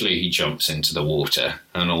foolishly he jumps into the water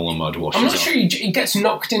and all the mud washes I'm not off. sure he gets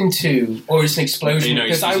knocked into, or it's an explosion,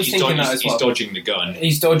 because I was thinking that as well. He's dodging the gun.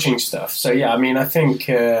 He's dodging stuff. So yeah, I mean, I think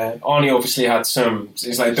Arnie obviously had some,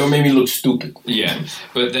 it's like, don't make me look stupid. Yeah,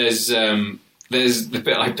 but there's the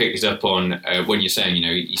bit I picked up on when you're saying,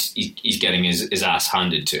 he's getting his ass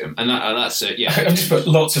handed to him, and that's it. Yeah, I've just put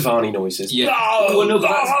lots of Arnie noises. Yeah,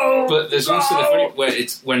 but there's also the funny where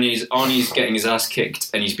it's when Arnie's getting his ass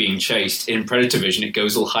kicked and he's being chased in Predator Vision. It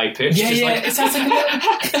goes all high pitched. Yeah, it sounds like a little.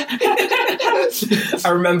 I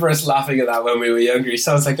remember us laughing at that when we were younger. He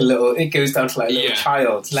sounds like a little. It goes down to like a little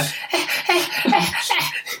child. Like,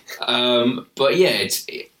 but yeah,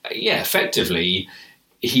 effectively.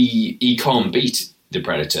 He can't beat the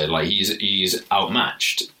Predator. Like he's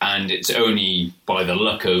outmatched, and it's only by the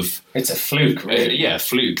luck of it's a fluke, really.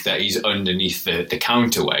 Fluke that he's underneath the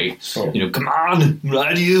counterweight. Oh. Come on,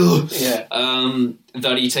 radio. Yeah.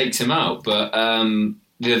 That he takes him out. But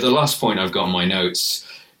the last point I've got on my notes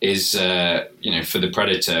is for the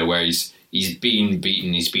Predator, where he's been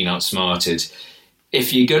beaten, he's been outsmarted.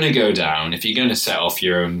 If you're going to go down, if you're going to set off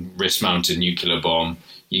your own wrist-mounted nuclear bomb,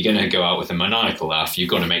 you're going to go out with a maniacal laugh, you've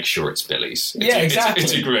got to make sure it's Billy's. Exactly.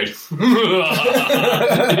 It's a great in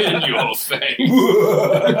your face.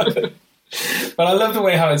 But I love the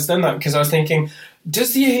way how it's done that, because I was thinking,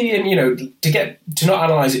 does the alien, to not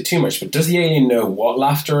analyse it too much, but does the alien know what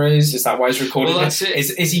laughter is? Is that why he's recording Well, that's it.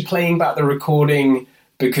 Is he playing back the recording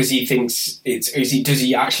because he thinks does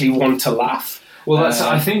he actually want to laugh? Well,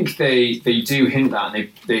 I think they do hint that, and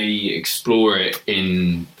they explore it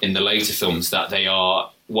in the later films, that they are,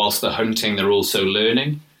 whilst they're hunting, they're also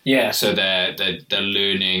learning. Yeah. So they're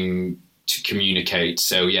learning to communicate.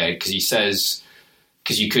 So yeah, because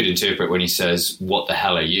you could interpret when he says, "What the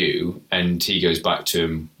hell are you?" and he goes back to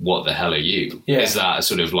him, "What the hell are you?" Yeah. Is that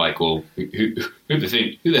sort of like, well, who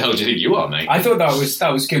the hell do you think you are, mate? I thought that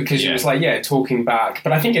was good, because it was like, talking back.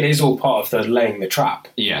 But I think it is all part of the laying the trap.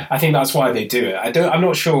 Yeah. I think that's why they do it. I'm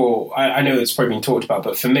not sure. I know it's probably been talked about,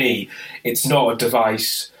 but for me, it's not a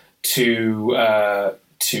device to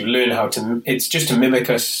learn how to. It's just to mimic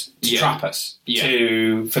us, to trap us,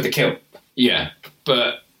 for the kill. Yeah,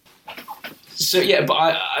 but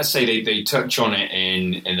I say they touch on it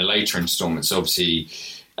in the later installments. Obviously,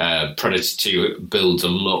 Predator 2 builds a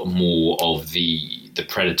lot more of the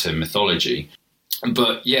Predator mythology.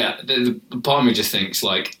 But yeah, the part of me just thinks,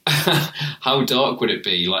 like, how dark would it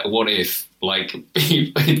be? Like, what if, like,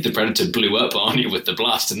 the Predator blew up Arnie with the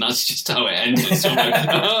blast, and that's just how it ended? So I'm like,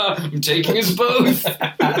 I'm taking us both.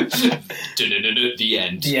 The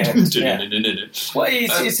end. Yeah. Well,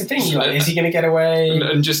 it's the thing. Like, is he going to get away?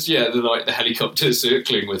 And just the helicopter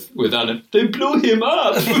circling with Anna. They blew him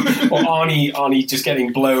up. Or Arnie just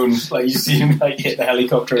getting blown. Like, you see him like hit the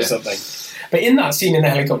helicopter or something. But in that scene in the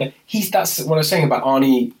helicopter, that's what I was saying about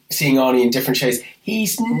Arnie, seeing Arnie in different shades.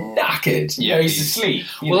 He's knackered. Yeah, he's asleep.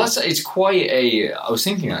 It's quite I was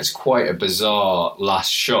thinking that it's quite a bizarre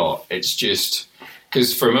last shot. It's just,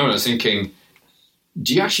 because for a moment I was thinking,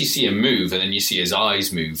 do you actually see him move? And then you see his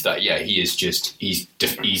eyes move. That, he is just, he's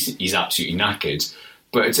absolutely knackered.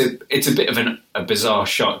 But it's a bit of a bizarre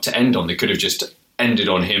shot to end on. They could have just ended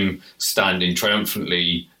on him standing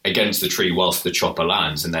triumphantly against the tree whilst the chopper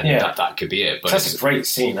lands, and then that could be it. But that's a great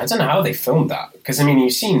scene. I don't know how they filmed that, because I mean,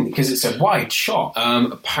 because it's a wide shot.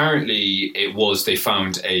 Apparently, they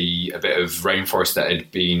found a bit of rainforest that had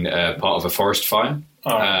been part of a forest fire.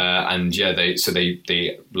 And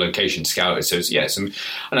they location scouted. So and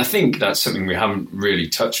I think that's something we haven't really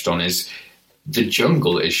touched on is the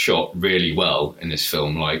jungle is shot really well in this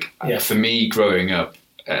film. Like for me, growing up,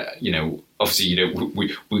 obviously,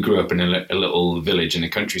 we grew up in a little village in the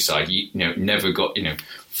countryside. Never got,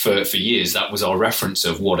 for years, that was our reference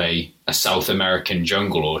of what a South American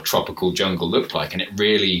jungle or tropical jungle looked like. And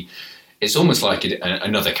it's almost like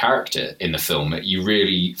another character in the film. You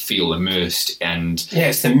really feel immersed. And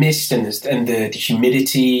it's the mist and the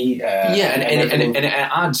humidity. And it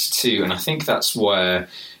adds to, and I think that's where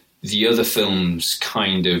the other films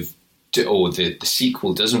or the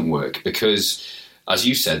sequel doesn't work, because, as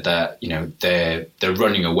you said, that they're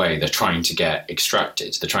running away. They're trying to get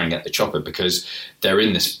extracted. They're trying to get the chopper because they're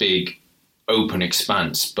in this big open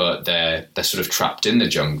expanse, but they're sort of trapped in the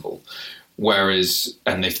jungle. Whereas,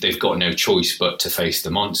 and they've got no choice but to face the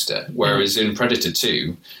monster. Whereas in Predator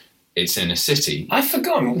 2, it's in a city. I've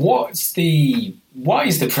forgotten why is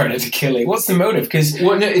the Predator killing? What's the motive? Because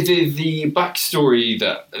the backstory,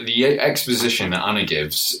 the exposition that Anna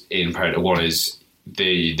gives in Predator 1 is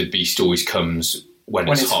the beast always comes when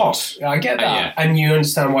it's hot. I get that. And you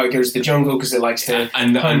understand why it goes to the jungle, because it likes to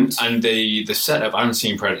hunt. And the setup, I haven't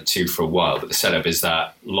seen Predator 2 for a while, but the setup is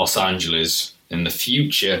that Los Angeles in the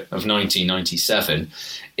future of 1997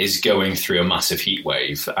 is going through a massive heat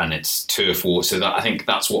wave, and it's turf war. So I think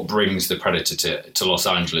that's what brings the Predator to Los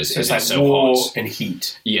Angeles. So it's like war and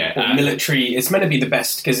heat. Yeah. Or military. It's meant to be the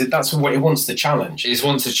best, because that's what it wants to challenge. It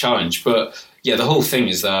wants to challenge. But the whole thing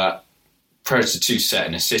is that Predator 2 set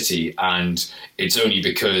in a city, and it's only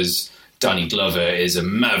because Danny Glover is a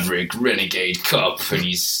maverick renegade cop and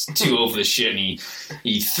he's too over the shit, and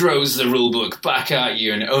he throws the rulebook back at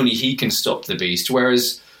you, and only he can stop the beast.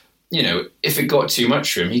 Whereas, if it got too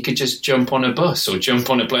much for him, he could just jump on a bus or jump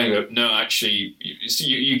on a plane and go, no, actually,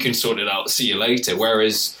 you can sort it out, see you later.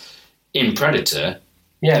 Whereas in Predator,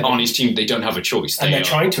 Arnie's team, they don't have a choice. They're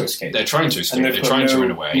trying to escape. They're trying to escape. They're trying to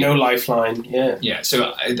run away. No lifeline. Yeah. Yeah.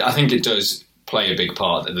 So I think it does play a big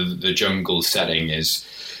part. That the jungle setting is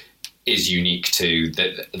unique too.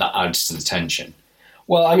 That adds to the tension.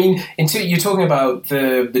 Well, I mean, until you're talking about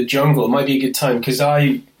the jungle, it might be a good time, because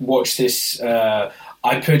I watched this.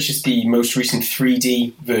 I purchased the most recent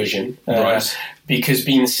 3D version because,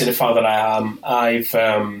 being the cinephile that I am, I've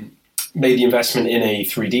made the investment in a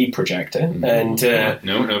 3D projector, and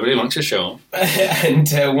nobody likes a show, and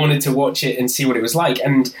wanted to watch it and see what it was like.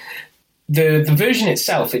 And the version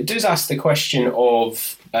itself, it does ask the question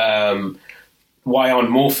of why aren't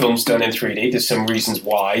more films done in 3D? There's some reasons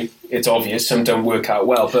why. It's obvious some don't work out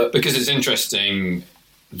well, but because it's interesting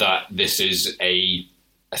that this is a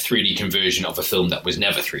 3D conversion of a film that was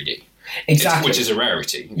never 3D. Exactly, which is a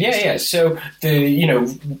rarity. Yeah. So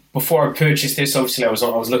before I purchased this, obviously I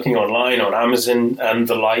was looking online on Amazon and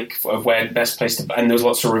the like of where the best place to, and there was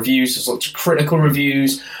lots of reviews, there's lots of critical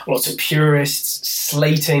reviews, lots of purists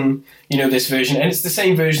slating this version, and it's the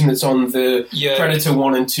same version that's on the Predator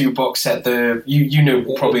 1 and 2 box set.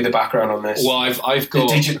 Probably the background on this. Well, I've got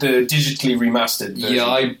the digitally remastered version. Yeah,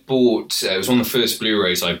 I bought. It was one of the first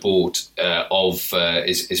Blu-rays I bought of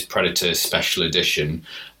is Predator Special Edition.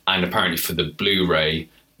 And apparently for the Blu-ray,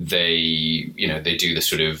 they do the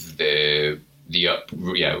sort of the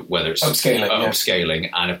whether it's upscaling,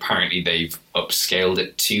 and apparently they've upscaled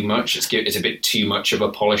it too much. It's a bit too much of a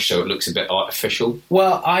polish, so it looks a bit artificial.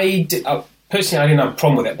 Well, personally, I didn't have a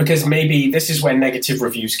problem with it because maybe this is where negative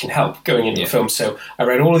reviews can help going into the film. So I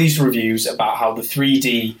read all of these reviews about how the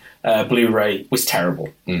 3D Blu-ray was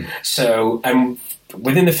terrible. So, and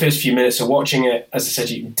within the first few minutes of watching it, as I said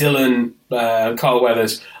to you, Dylan Carl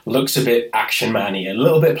Weathers looks a bit action man-y, a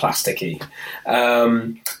little bit plasticky.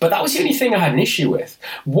 But that was the only thing I had an issue with.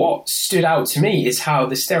 What stood out to me is how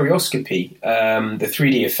the stereoscopy, the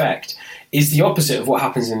 3D effect, is the opposite of what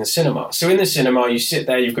happens in the cinema. So in the cinema, you sit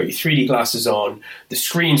there, you've got your 3D glasses on, the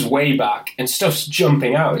screen's way back, and stuff's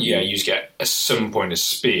jumping out at you. Yeah, you just get, at some point, a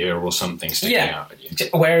spear or something sticking out at you.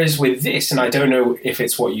 Whereas with this, and I don't know if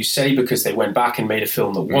it's what you say because they went back and made a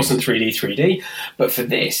film that wasn't 3D, but for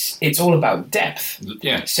this, it's all about depth.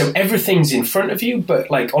 Yeah. So everything's in front of you, but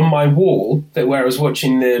like on my wall, where I was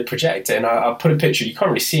watching the projector, and I'll put a picture, you can't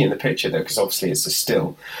really see in the picture though, because obviously it's a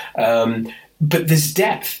still. But there's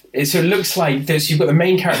depth. So it looks like you've got the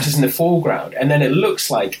main characters in the foreground, and then it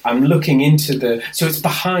looks like I'm looking into so it's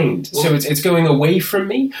behind. Well, so it's going away from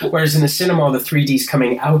me, whereas in the cinema, the 3D's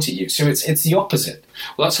coming out at you. So it's the opposite.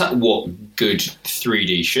 Well, that's what good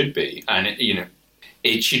 3D should be. And,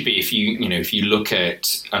 it should be if you look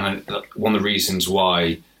at, and one of the reasons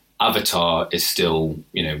why Avatar is still,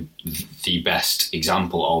 the best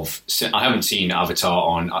example of, I haven't seen Avatar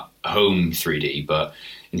on home 3D, but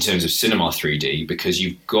in terms of cinema 3D, because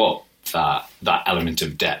you've got that element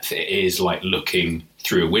of depth. It is like looking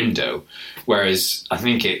through a window. Whereas I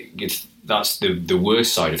think that's the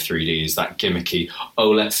worst side of 3D is that gimmicky,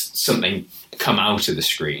 let's something come out of the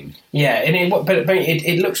screen. Yeah, and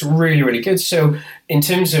it looks really, really good. So in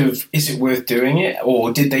terms of, is it worth doing it,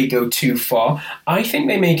 or did they go too far? I think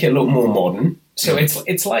they make it look more modern. So it's a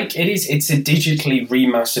digitally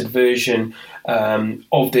remastered version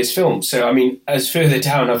of this film. So, I mean, as further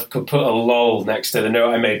down, I've put a lol next to the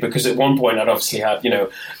note I made, because at one point I'd obviously had, a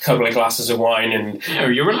couple of glasses of wine and... Oh,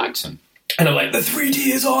 you're relaxing. And I'm like, the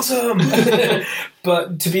 3D is awesome!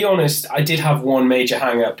 But to be honest, I did have one major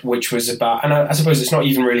hang-up, which was about... And I suppose it's not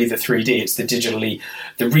even really the 3D, it's the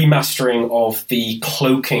remastering of the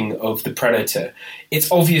cloaking of the Predator.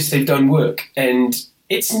 It's obvious they've done work, and...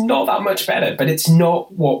 It's not that much better, but it's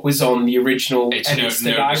not what was on the original edits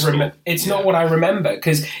that I remember. It's not what I remember,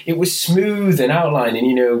 because it was smooth and outlined,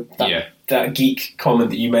 and that geek comment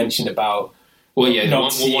that you mentioned about. Well, yeah, one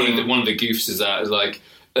of the goofs is that is like,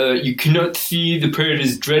 you cannot see the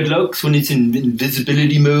Predator's dreadlocks when it's in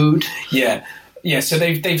invisibility mode. Yeah. So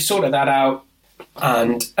they've sorted that out,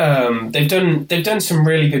 and they've done some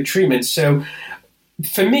really good treatments. So.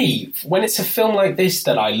 For me, when it's a film like this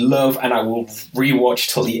that I love and I will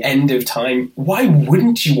rewatch till the end of time, why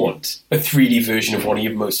wouldn't you want a 3D version of one of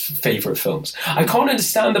your most favourite films? I can't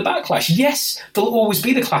understand the backlash. Yes, there'll always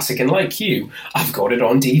be the classic, and like you, I've got it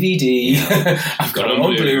on DVD, I've got it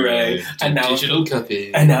on Blu-ray, and now digital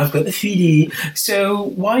copy, and now I've got the 3D. So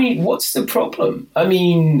what's the problem? I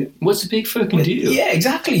mean, what's the big fucking deal? Yeah,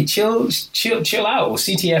 exactly. Chill out, or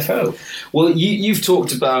CTFO. Well, you've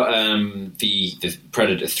talked about the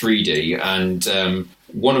Predator 3D, and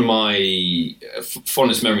one of my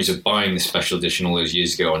fondest memories of buying the special edition all those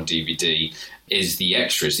years ago on DVD is the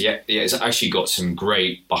extras. It's actually got some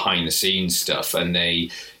great behind the scenes stuff, and they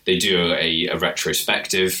do a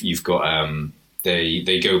retrospective. You've got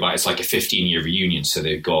they go back. It's like a 15-year reunion. So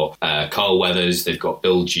they've got Carl Weathers, they've got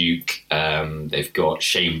Bill Duke, they've got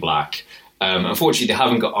Shane Black. Unfortunately, they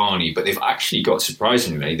haven't got Arnie, but they've actually got,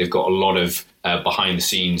 surprisingly, they've got a lot of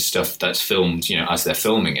behind-the-scenes stuff that's filmed, as they're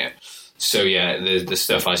filming it. So, yeah, the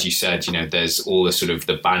stuff, as you said, there's all the sort of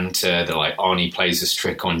the banter, that like Arnie plays this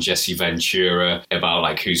trick on Jesse Ventura about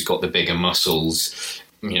like who's got the bigger muscles.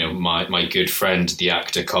 My good friend, the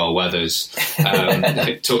actor Carl Weathers,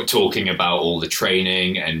 talking about all the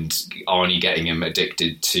training and Arnie getting him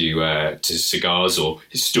addicted to cigars or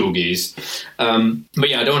his stogies. But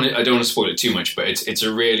yeah, I don't want to spoil it too much. But it's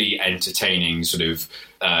a really entertaining sort of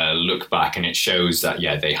look back, and it shows that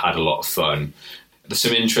they had a lot of fun. There's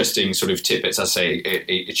some interesting sort of tidbits. I say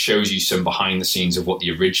it shows you some behind the scenes of what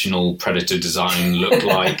the original Predator design looked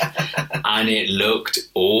like, and it looked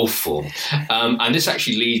awful. And this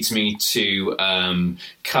actually leads me to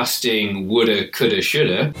casting woulda, coulda,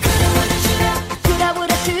 shoulda.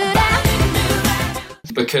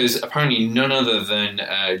 because apparently none other than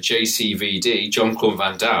JCVD, Jean-Claude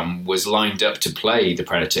Van Damme, was lined up to play the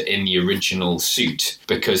Predator in the original suit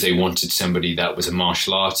because they wanted somebody that was a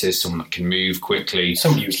martial artist, someone that can move quickly.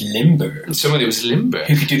 Somebody who was limber. Somebody that was limber.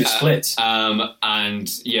 Who could do the splits. And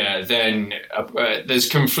yeah, then there's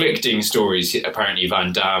conflicting stories. Apparently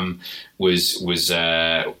Van Damme was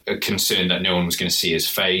concerned that no one was going to see his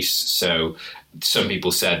face. So some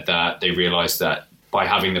people said that they realised that by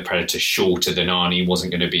having the Predator shorter than Arnie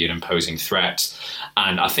wasn't going to be an imposing threat.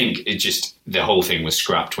 And I think the whole thing was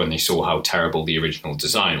scrapped when they saw how terrible the original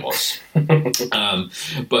design was.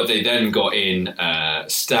 But they then got in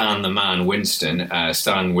Stan the Man Winston.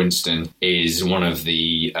 Stan Winston is one of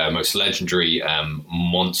the most legendary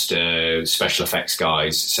monster special effects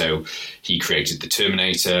guys. So he created the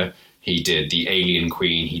Terminator. He did the Alien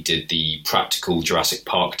Queen. He did the practical Jurassic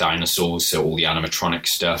Park dinosaurs, so all the animatronic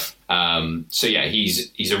stuff. So yeah,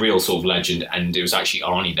 he's a real sort of legend, and it was actually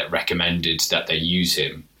Arnie that recommended that they use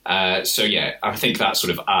him. So yeah, I think that sort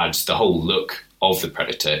of adds the whole look of the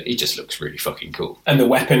Predator. It just looks really fucking cool. And the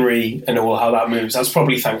weaponry and all how that moves, that's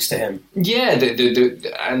probably thanks to him. Yeah,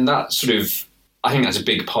 and that sort of, I think that's a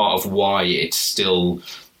big part of why it still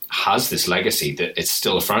has this legacy, that it's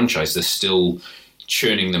still a franchise. There's still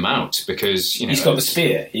churning them out because, you know, he's got the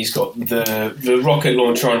spear, he's got the rocket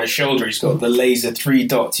launcher on his shoulder, he's got the laser 3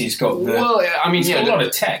 dots, he's got the he's got a lot of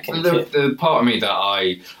tech. The part of me that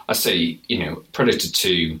I say, you know, Predator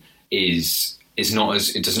 2 is not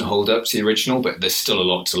as, it doesn't hold up to the original, but there's still a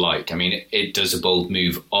lot to like. I mean, it does a bold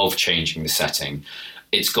move of changing the setting.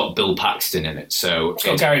 It's got Bill Paxton in it, so it's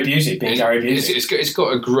got Gary Busey being Gary Busey. It's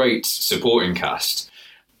got a great supporting cast.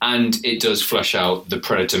 And it does flesh out the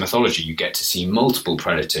Predator mythology. You get to see multiple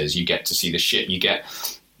Predators. You get to see the ship. You get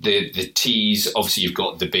the tease. Obviously, you've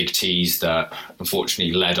got the big tease that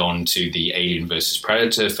unfortunately led on to the Alien versus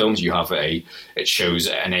Predator films. You have it shows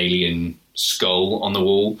an alien skull on the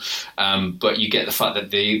wall. But you get the fact that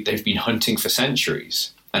they've been hunting for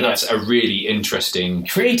centuries. And that's a really interesting...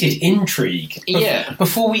 Created intrigue.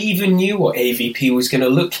 Before we even knew what AVP was going to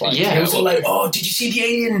look like. Yeah. It was all like, oh, did you see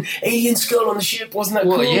the alien skull on the ship? Wasn't that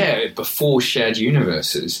cool? Well, yeah, before shared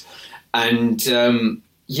universes. And,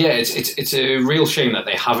 it's a real shame that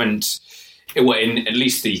they haven't... Well, in at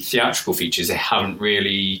least the theatrical features, they haven't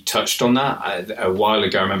really touched on that. A while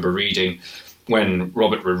ago, I remember reading... when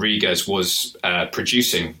Robert Rodriguez was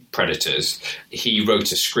producing Predators, he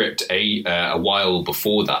wrote a script a while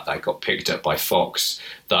before that got picked up by Fox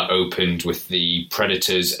that opened with the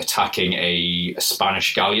Predators attacking a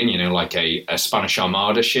Spanish galleon, you know, like a Spanish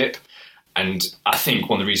Armada ship. And I think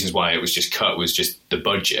one of the reasons why it was just cut was just the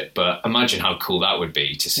budget. But imagine how cool that would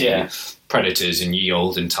be to see Predators in ye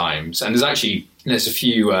olden times. And there's a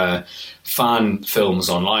few fan films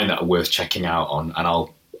online that are worth checking out on, and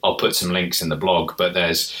I'll put some links in the blog, but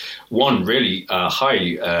there's one really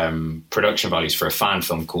high production values for a fan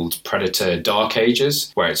film called Predator Dark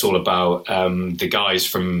Ages, where it's all about the guys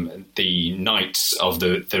from the Knights of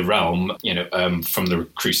the Realm, you know, from the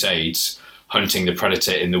Crusades, hunting the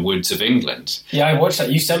Predator in the woods of England. Yeah, I watched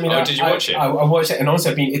that. You sent me that. Oh, did you watch it? I watched it, and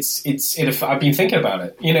honestly, I've been thinking about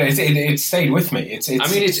it. You know, it stayed with me.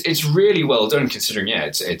 It's really well done, considering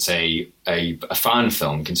it's a fan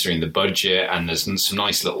film, considering the budget, and there's some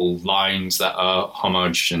nice little lines that are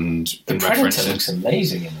homage and the Predator looks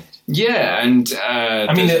amazing in it. Yeah, and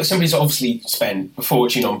somebody's obviously spent a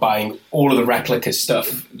fortune on buying all of the replica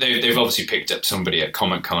stuff. They've obviously picked up somebody at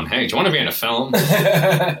Comic-Con. Hey, do you want to be in a film?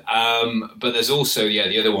 But there's also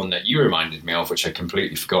the other one that you reminded me of, which I'd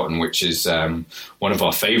completely forgotten, which is one of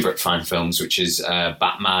our favourite fan films, which is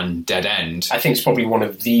Batman Dead End. I think it's probably one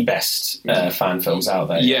of the best fan films out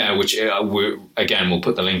there. Yeah, which we'll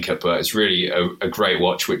put the link up, but it's really a great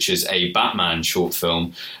watch, which is a Batman short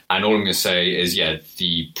film. And all I'm going to say is,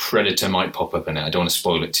 the Predator might pop up in it. I don't want to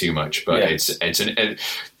spoil it too much, but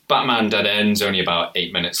Batman Dead End's only about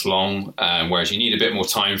 8 minutes long, whereas you need a bit more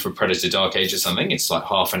time for Predator Dark Ages. I think it's like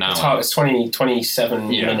half an hour. It's 27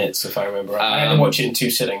 minutes, if I remember right. I had to watch it in 2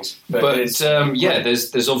 sittings. But there's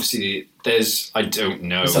obviously... I don't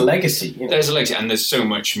know. There's a legacy. You know? There's a legacy, and there's so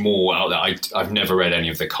much more out there. I've never read any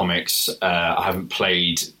of the comics. I haven't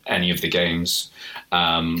played any of the games.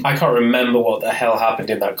 I can't remember what the hell happened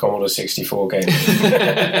in that Commodore 64 game.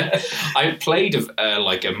 I played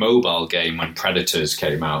a mobile game when Predators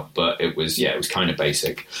came out, but it was kind of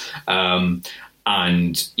basic. I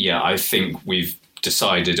think we've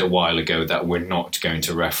decided a while ago that we're not going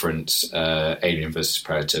to reference Alien vs.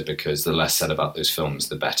 Predator, because the less said about those films,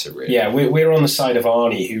 the better, really. Yeah, we're on the side of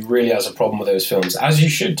Arnie, who really has a problem with those films, as you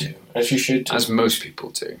should do. As most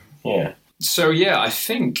people do. Yeah. So, I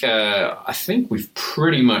think we've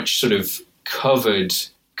pretty much sort of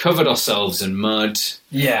covered ourselves in mud.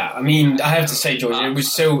 Yeah, I mean, I have to say, George, it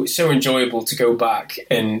was so enjoyable to go back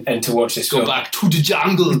and to watch this film. Go back to the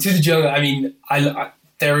jungle. To the jungle. I mean,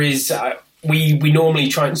 there is... we normally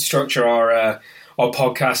try and structure our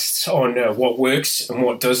podcasts on what works and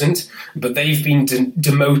what doesn't, but they've been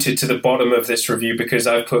demoted to the bottom of this review because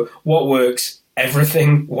I've put what works,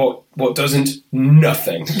 everything, what doesn't,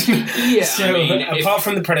 nothing. Yeah, So I mean, apart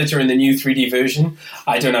from the Predator in the new 3D version,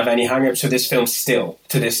 I don't have any hang-ups with this film still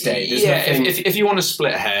to this day. There's nothing, if you want to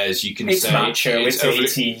split hairs, you can it's say macho, it's overly-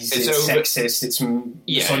 80s, it's sexist, it's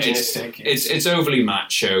misogynistic. It's overly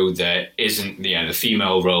macho. There isn't the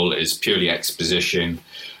female role is purely exposition.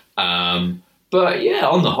 But yeah,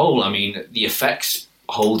 on the whole, I mean, the effects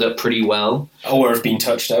hold up pretty well, or have been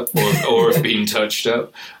touched up, or have been touched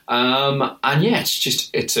up. And yeah,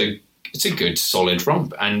 it's a good solid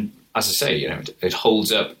romp. And as I say, it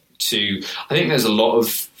holds up to. I think there's a lot of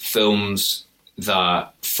films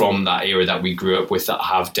that from that era that we grew up with that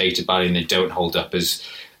have dated badly and they don't hold up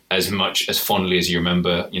as much as fondly as you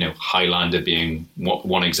remember. Highlander being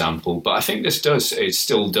one example, but I think this does. It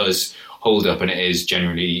still does hold up, and it is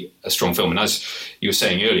generally a strong film. And as you were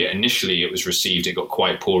saying earlier, initially it got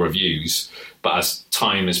quite poor reviews, but as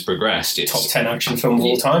time has progressed, it's top 10 action film of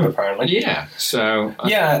all time, apparently. Yeah. So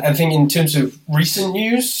I think in terms of recent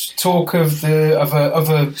news, talk of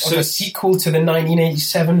a sequel to the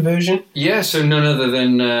 1987 version. Yeah, so none other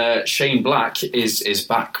than Shane Black is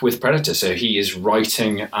back with Predator. So he is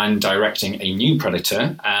writing and directing a new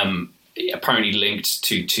Predator, apparently linked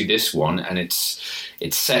to this one, and it's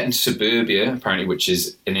set in suburbia, apparently, which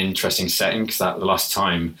is an interesting setting because the last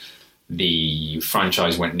time the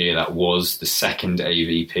franchise went near that was the second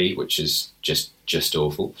AVP, which is just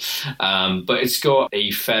awful. But it's got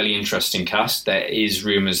a fairly interesting cast. There is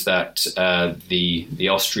rumours that the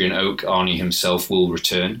Austrian oak, Arnie himself, will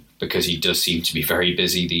return because he does seem to be very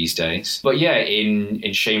busy these days. But yeah,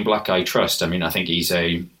 in Shane Black I trust. I mean, I think he's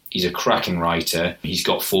a cracking writer. He's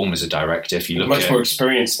got form as a director. If you look much more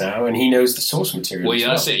experienced now, and he knows the source material. Well, yeah,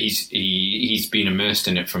 that's it. He's been immersed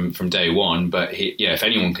in it from day one. But if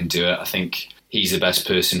anyone can do it, I think he's the best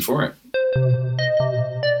person for it.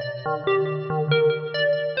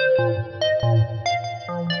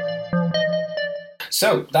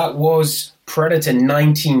 So that was Predator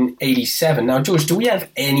 1987. Now, George, do we have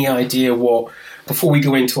any idea before we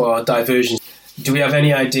go into our diversions, do we have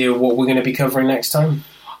any idea what we're going to be covering next time?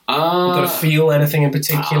 Got to feel anything in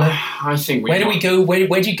particular? I think where do we go?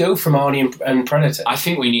 Where do you go from Arnie and Predator? I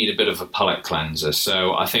think we need a bit of a palate cleanser.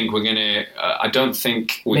 So I think we're going to. I don't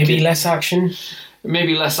think less action.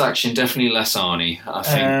 Maybe less action. Definitely less Arnie. I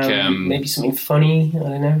think maybe something funny. I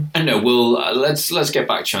don't know. I know. We'll let's get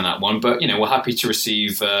back to you on that one. But we're happy to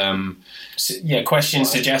receive.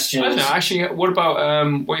 Questions, suggestions. I don't know. Actually, what about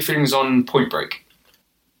what are your feelings on Point Break?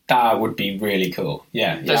 That would be really cool.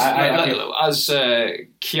 Yeah. As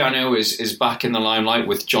Keanu is back in the limelight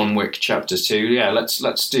with John Wick Chapter 2, yeah,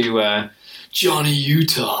 let's do Johnny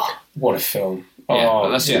Utah. What a film. Yeah,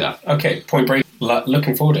 let's do that. Okay, Point Break.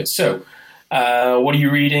 Looking forward to it. So, what are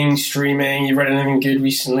you reading, streaming? You read anything good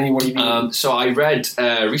recently? What have you been... So I read,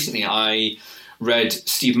 recently I read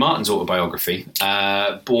Steve Martin's autobiography,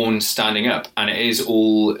 Born Standing Up, and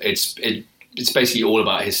it's basically all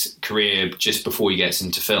about his career just before he gets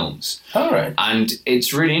into films. All right. And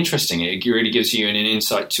it's really interesting. It really gives you an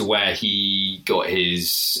insight to where he got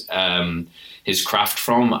his craft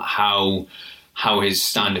from, how his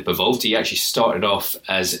stand-up evolved. He actually started off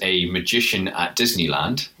as a magician at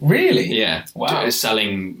Disneyland. Really? Yeah. Wow.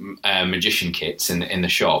 Selling magician kits in the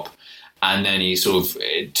shop. And then he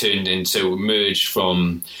merged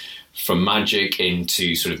from magic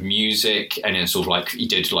into sort of music, and then sort of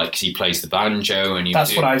he plays the banjo, and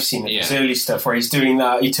that's what I've seen in his early stuff where he's doing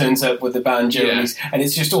that. He turns up with the banjo, and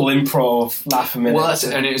it's just all improv, laugh a minute. Well,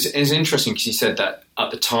 and it's interesting because he said that at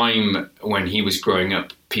the time when he was growing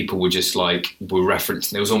up, people were just were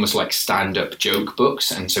referencing. There was almost like stand-up joke books,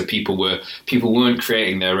 and so people weren't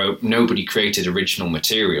creating their own. Nobody created original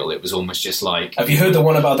material. It was almost just like. Have you heard the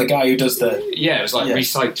one about the guy who does the? Yeah, it was like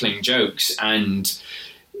recycling jokes and.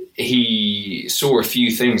 He saw a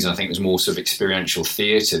few things, and I think it was more sort of experiential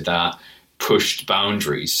theatre that pushed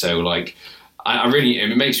boundaries. So,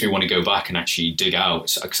 it makes me want to go back and actually dig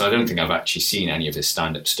out, because I don't think I've actually seen any of his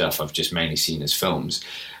stand-up stuff. I've just mainly seen his films,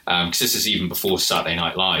 because this is even before Saturday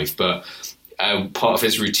Night Live. But part of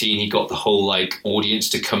his routine, he got the whole audience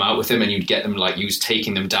to come out with him, and you'd get them he was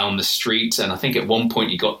taking them down the street. And I think at one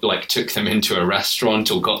point he got took them into a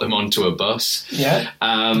restaurant or got them onto a bus. Yeah.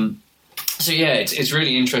 So yeah, it's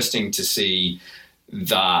really interesting to see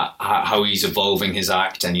that how he's evolving his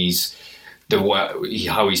act, and he's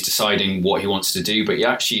how he's deciding what he wants to do. But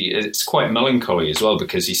it's quite melancholy as well,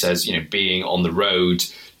 because he says, being on the road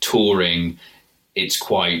touring, it's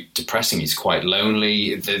quite depressing. It's quite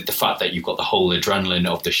lonely. The fact that you've got the whole adrenaline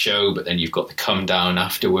of the show, but then you've got the come down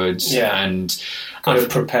afterwards. Yeah. And got to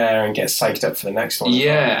prepare and get psyched up for the next one.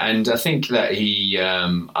 Yeah, and I think that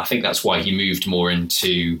I think that's why he moved more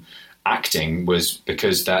into acting, was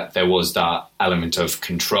because that there was that element of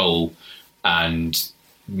control, and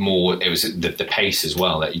more, it was the pace as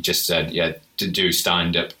well, that he just said, to do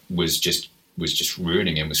stand up was just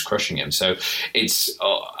ruining him, was crushing him. So it's,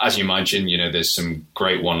 as you imagine, there's some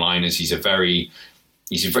great one-liners. He's a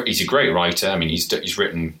great writer. I mean, he's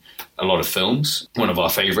written a lot of films. One of our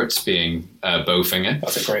favourites being Bowfinger.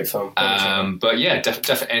 That's a great film. But yeah,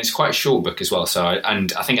 definitely, and it's quite a short book as well. So,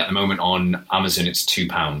 and I think at the moment on Amazon it's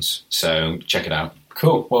 £2. So check it out.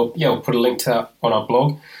 Cool. Well, yeah, we'll put a link to that on our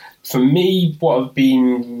blog. For me, what I've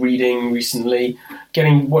been reading recently,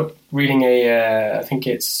 I think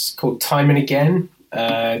it's called Time and Again.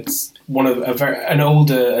 It's one of an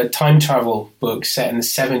older time travel book set in the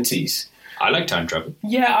 70s. I like time travel.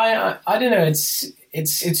 Yeah, I don't know.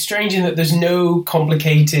 It's strange in that there's no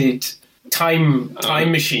complicated time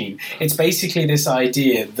machine. It's basically this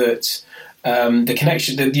idea that the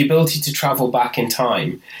connection, the ability to travel back in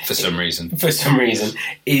time, for some reason,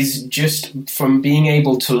 is just from being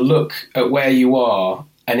able to look at where you are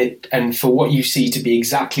and for what you see to be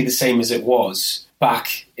exactly the same as it was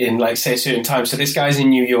back in, like, say, a certain time. So this guy's in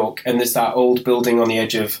New York, and there's that old building on the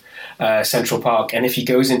edge of Central Park, and if he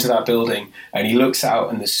goes into that building and he looks out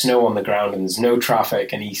and there's snow on the ground and there's no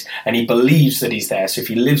traffic, and he believes that he's there. So if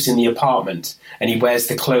he lives in the apartment and he wears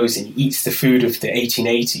the clothes and he eats the food of the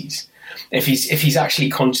 1880s, if he's actually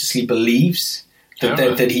consciously believes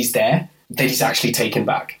that he's there, that he's actually taken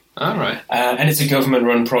back. All right. And it's a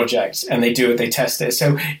government-run project, and they do it. They test it.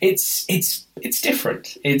 So it's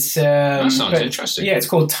different. It's that sounds interesting. Yeah, it's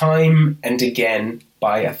called Time and Again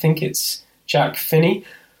by, I think it's Jack Finney.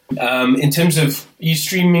 In terms of you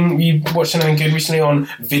streaming, you watched anything good recently on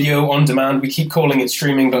video on demand? We keep calling it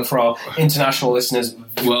streaming, but for our international listeners,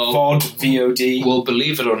 VOD, VOD. Well,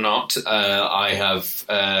 believe it or not, I have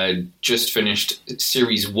just finished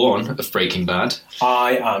series 1 of Breaking Bad.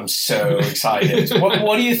 I am so excited. What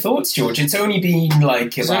are your thoughts, George? It's only been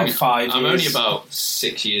like about 5 years. I'm only about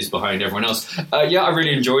 6 years behind everyone else. Yeah, I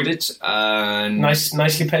really enjoyed it.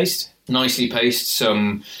 Nicely paced. Nicely paced.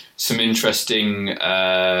 Some interesting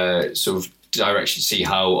sort of direction to see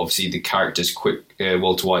how obviously the characters,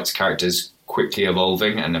 Walter White's characters, quickly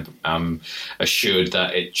evolving, and I'm assured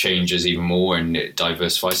that it changes even more and it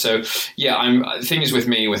diversifies. So yeah, the thing is with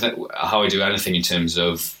me, with how I do anything in terms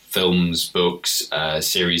of films, books,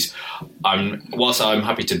 series, whilst I'm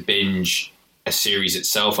happy to binge a series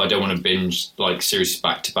itself, I don't want to binge like series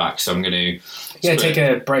back to back. So I'm going to take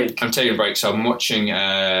a break. I'm taking a break. So I'm watching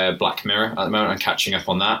Black Mirror at the moment. I'm catching up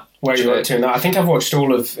on that. Where are you up to in that? I think I've watched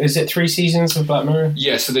all of... Is it 3 seasons of Black Mirror?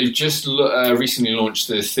 Yeah, so they've just recently launched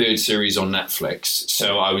the 3rd series on Netflix.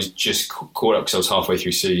 So I was just caught up because I was halfway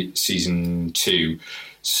through season 2.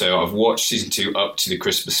 So I've watched season 2 up to the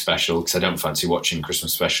Christmas special, because I don't fancy watching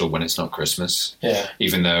Christmas special when it's not Christmas. Yeah.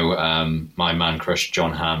 Even though my man crush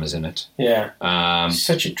John Hamm is in it. Yeah.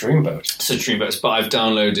 Such a dreamboat. But I've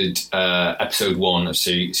downloaded episode 1 of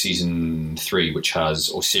season 3, which has,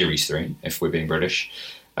 or series 3, if we're being British,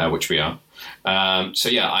 which we are. So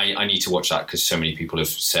yeah, I need to watch that because so many people have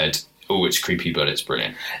said, oh, it's creepy, but it's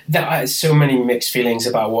brilliant. So many mixed feelings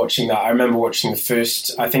about watching that. I remember watching the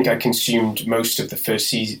first... I think I consumed most of the first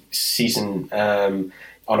season on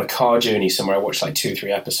a car journey somewhere. I watched like 2 or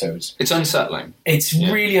 3 episodes. It's unsettling. It's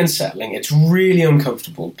really unsettling. It's really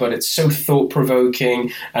uncomfortable, but it's so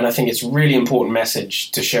thought-provoking, and I think it's a really important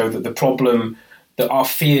message to show that the problem... that our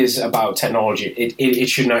fears about technology, it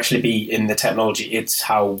shouldn't actually be in the technology. It's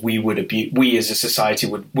how we as a society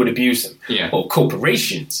would abuse them. Yeah. Or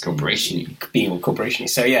corporations. Being a corporation.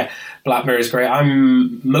 So yeah, Black Mirror is great.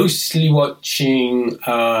 I'm mostly watching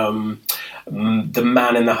The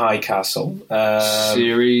Man in the High Castle.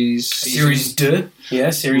 Series 2.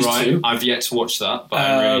 Yeah, series 2. I've yet to watch that, but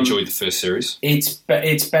I really enjoyed the first series. It's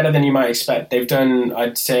better than you might expect. They've done,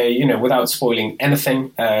 I'd say, without spoiling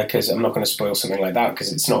anything, because I'm not going to spoil something like that,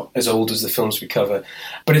 because it's not as old as the films we cover.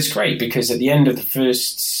 But it's great, because at the end of the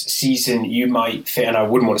first season, you might think, and I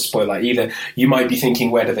wouldn't want to spoil that either, you might be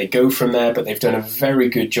thinking, where do they go from there? But they've done a very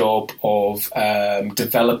good job of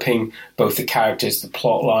developing both the characters, the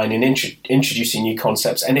plot line, and introducing new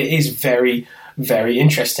concepts. And it is very very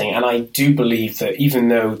interesting. And I do believe that even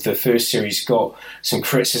though the first series got some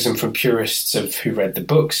criticism from purists of who read the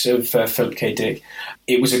books of Philip K. Dick,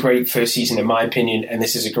 it was a great first season in my opinion, and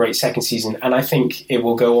this is a great second season, and I think it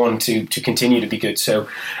will go on to continue to be good. So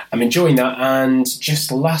I'm enjoying that. And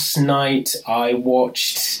just last night I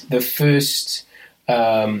watched the first...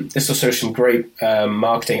 this will show some great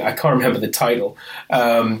marketing. I can't remember the title,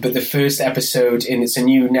 but the first episode it's a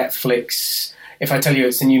new Netflix. If I tell you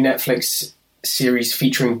it's a new Netflix series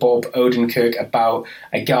featuring Bob Odenkirk about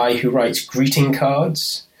a guy who writes greeting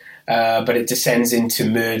cards, but it descends into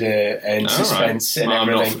murder and suspense and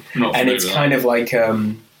everything. Not and it's kind of like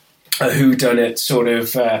a whodunit sort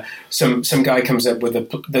of. Some guy comes up with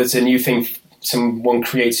there's a new thing. Someone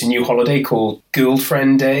creates a new holiday called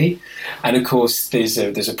Girlfriend Day, and of course there's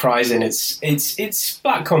a prize, and it's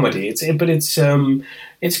black comedy. It's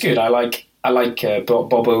good. I like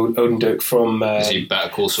Bob Odenkirk from is he Better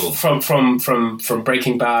Call Saul? from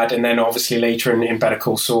Breaking Bad, and then obviously later in Better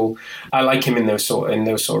Call Saul. I like him in those sort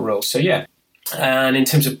of roles. So yeah, and in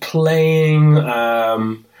terms of playing, not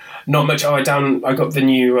much. I got the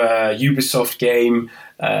new Ubisoft game.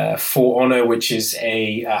 For Honor, which is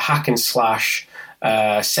a hack and slash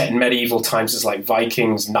set in medieval times as like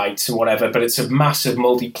Vikings, knights, and whatever. But it's a massive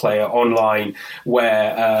multiplayer online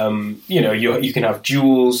where you can have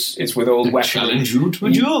duels. It's with old weapons. Challenge you to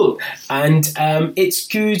a duel, and it's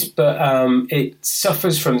good, but it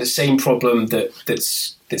suffers from the same problem that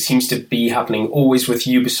seems to be happening always with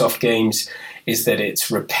Ubisoft games. Is that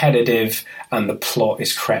it's repetitive and the plot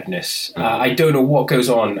is cretinous. I don't know what goes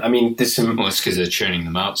on. I mean, there's some... Well, it's because they're churning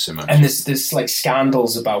them out so much. And there's like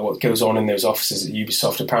scandals about what goes on in those offices at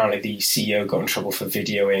Ubisoft. Apparently the CEO got in trouble for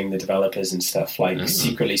videoing the developers and stuff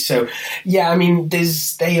secretly. So, yeah, I mean,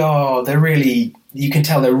 they're really... You can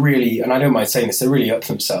tell they're really, and I don't mind saying this, they're really up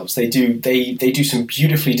themselves. They do some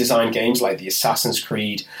beautifully designed games like the Assassin's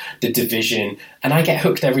Creed, the Division, and I get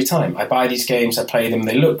hooked every time. I buy these games, I play them,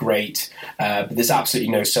 they look great, but there's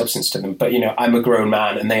absolutely no substance to them. But, I'm a grown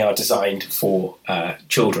man and they are designed for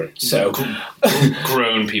children. So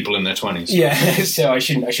grown people in their 20s. Yeah, so I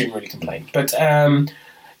shouldn't really complain. But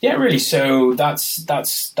yeah, really, so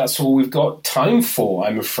that's all we've got time for,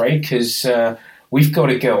 I'm afraid, because... we've got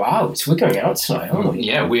to go out. We're going out tonight, aren't we?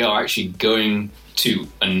 Yeah, we are actually going to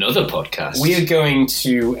another podcast. We are going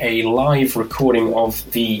to a live recording of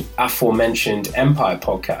the aforementioned Empire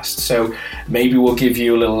podcast. So maybe we'll give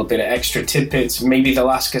you a little bit of extra tidbits. Maybe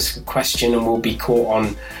they'll ask us a question and we'll be caught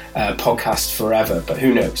on podcast forever. But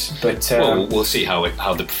who knows? But we'll see how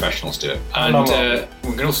the professionals do it. And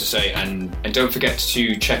we can also say, and don't forget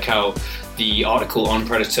to check out the article on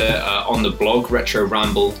Predator on the blog,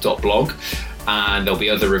 retroramble.blog. And there'll be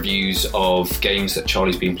other reviews of games that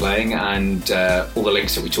Charlie's been playing, and all the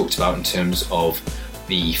links that we talked about in terms of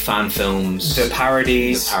the fan films, the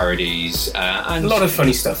parodies, and a lot of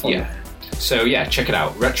funny stuff on there. So yeah, check it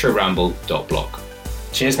out, retroramble.blog.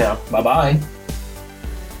 Cheers now. Bye-bye.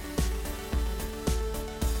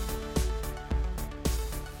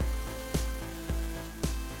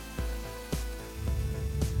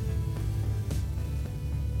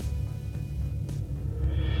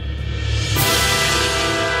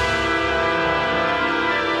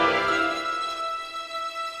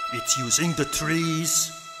 It's using the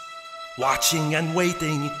trees, watching and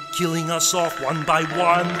waiting, killing us off one by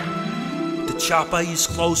one. The chopper is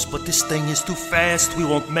close, but this thing is too fast. We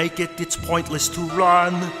won't make it, it's pointless to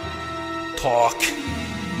run. Talk,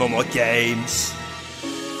 no more games.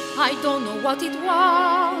 I don't know what it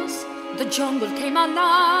was. The jungle came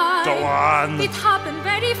alive. Go on. It happened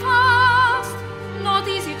very fast. Not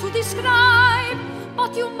easy to describe,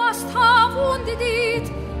 but you must have wounded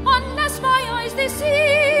it. Unless my eyes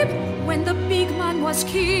deceive, when the big man was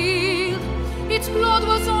killed, its blood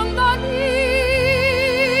was on the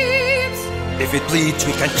leaves. If it bleeds,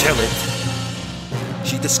 we can kill it.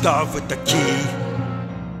 She discovered the key.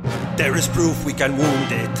 There is proof we can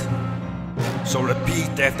wound it. So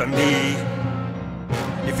repeat after me.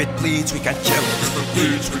 If it bleeds, we can kill it. If it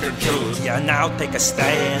bleeds, we can kill it. Here now, take a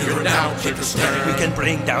stand. Here now, take a stand. We can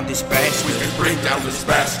bring down this beast. We can bring down this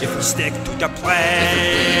beast. If we stick to the plan.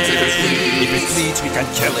 If it bleeds, we can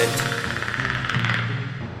kill it.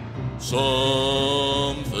 So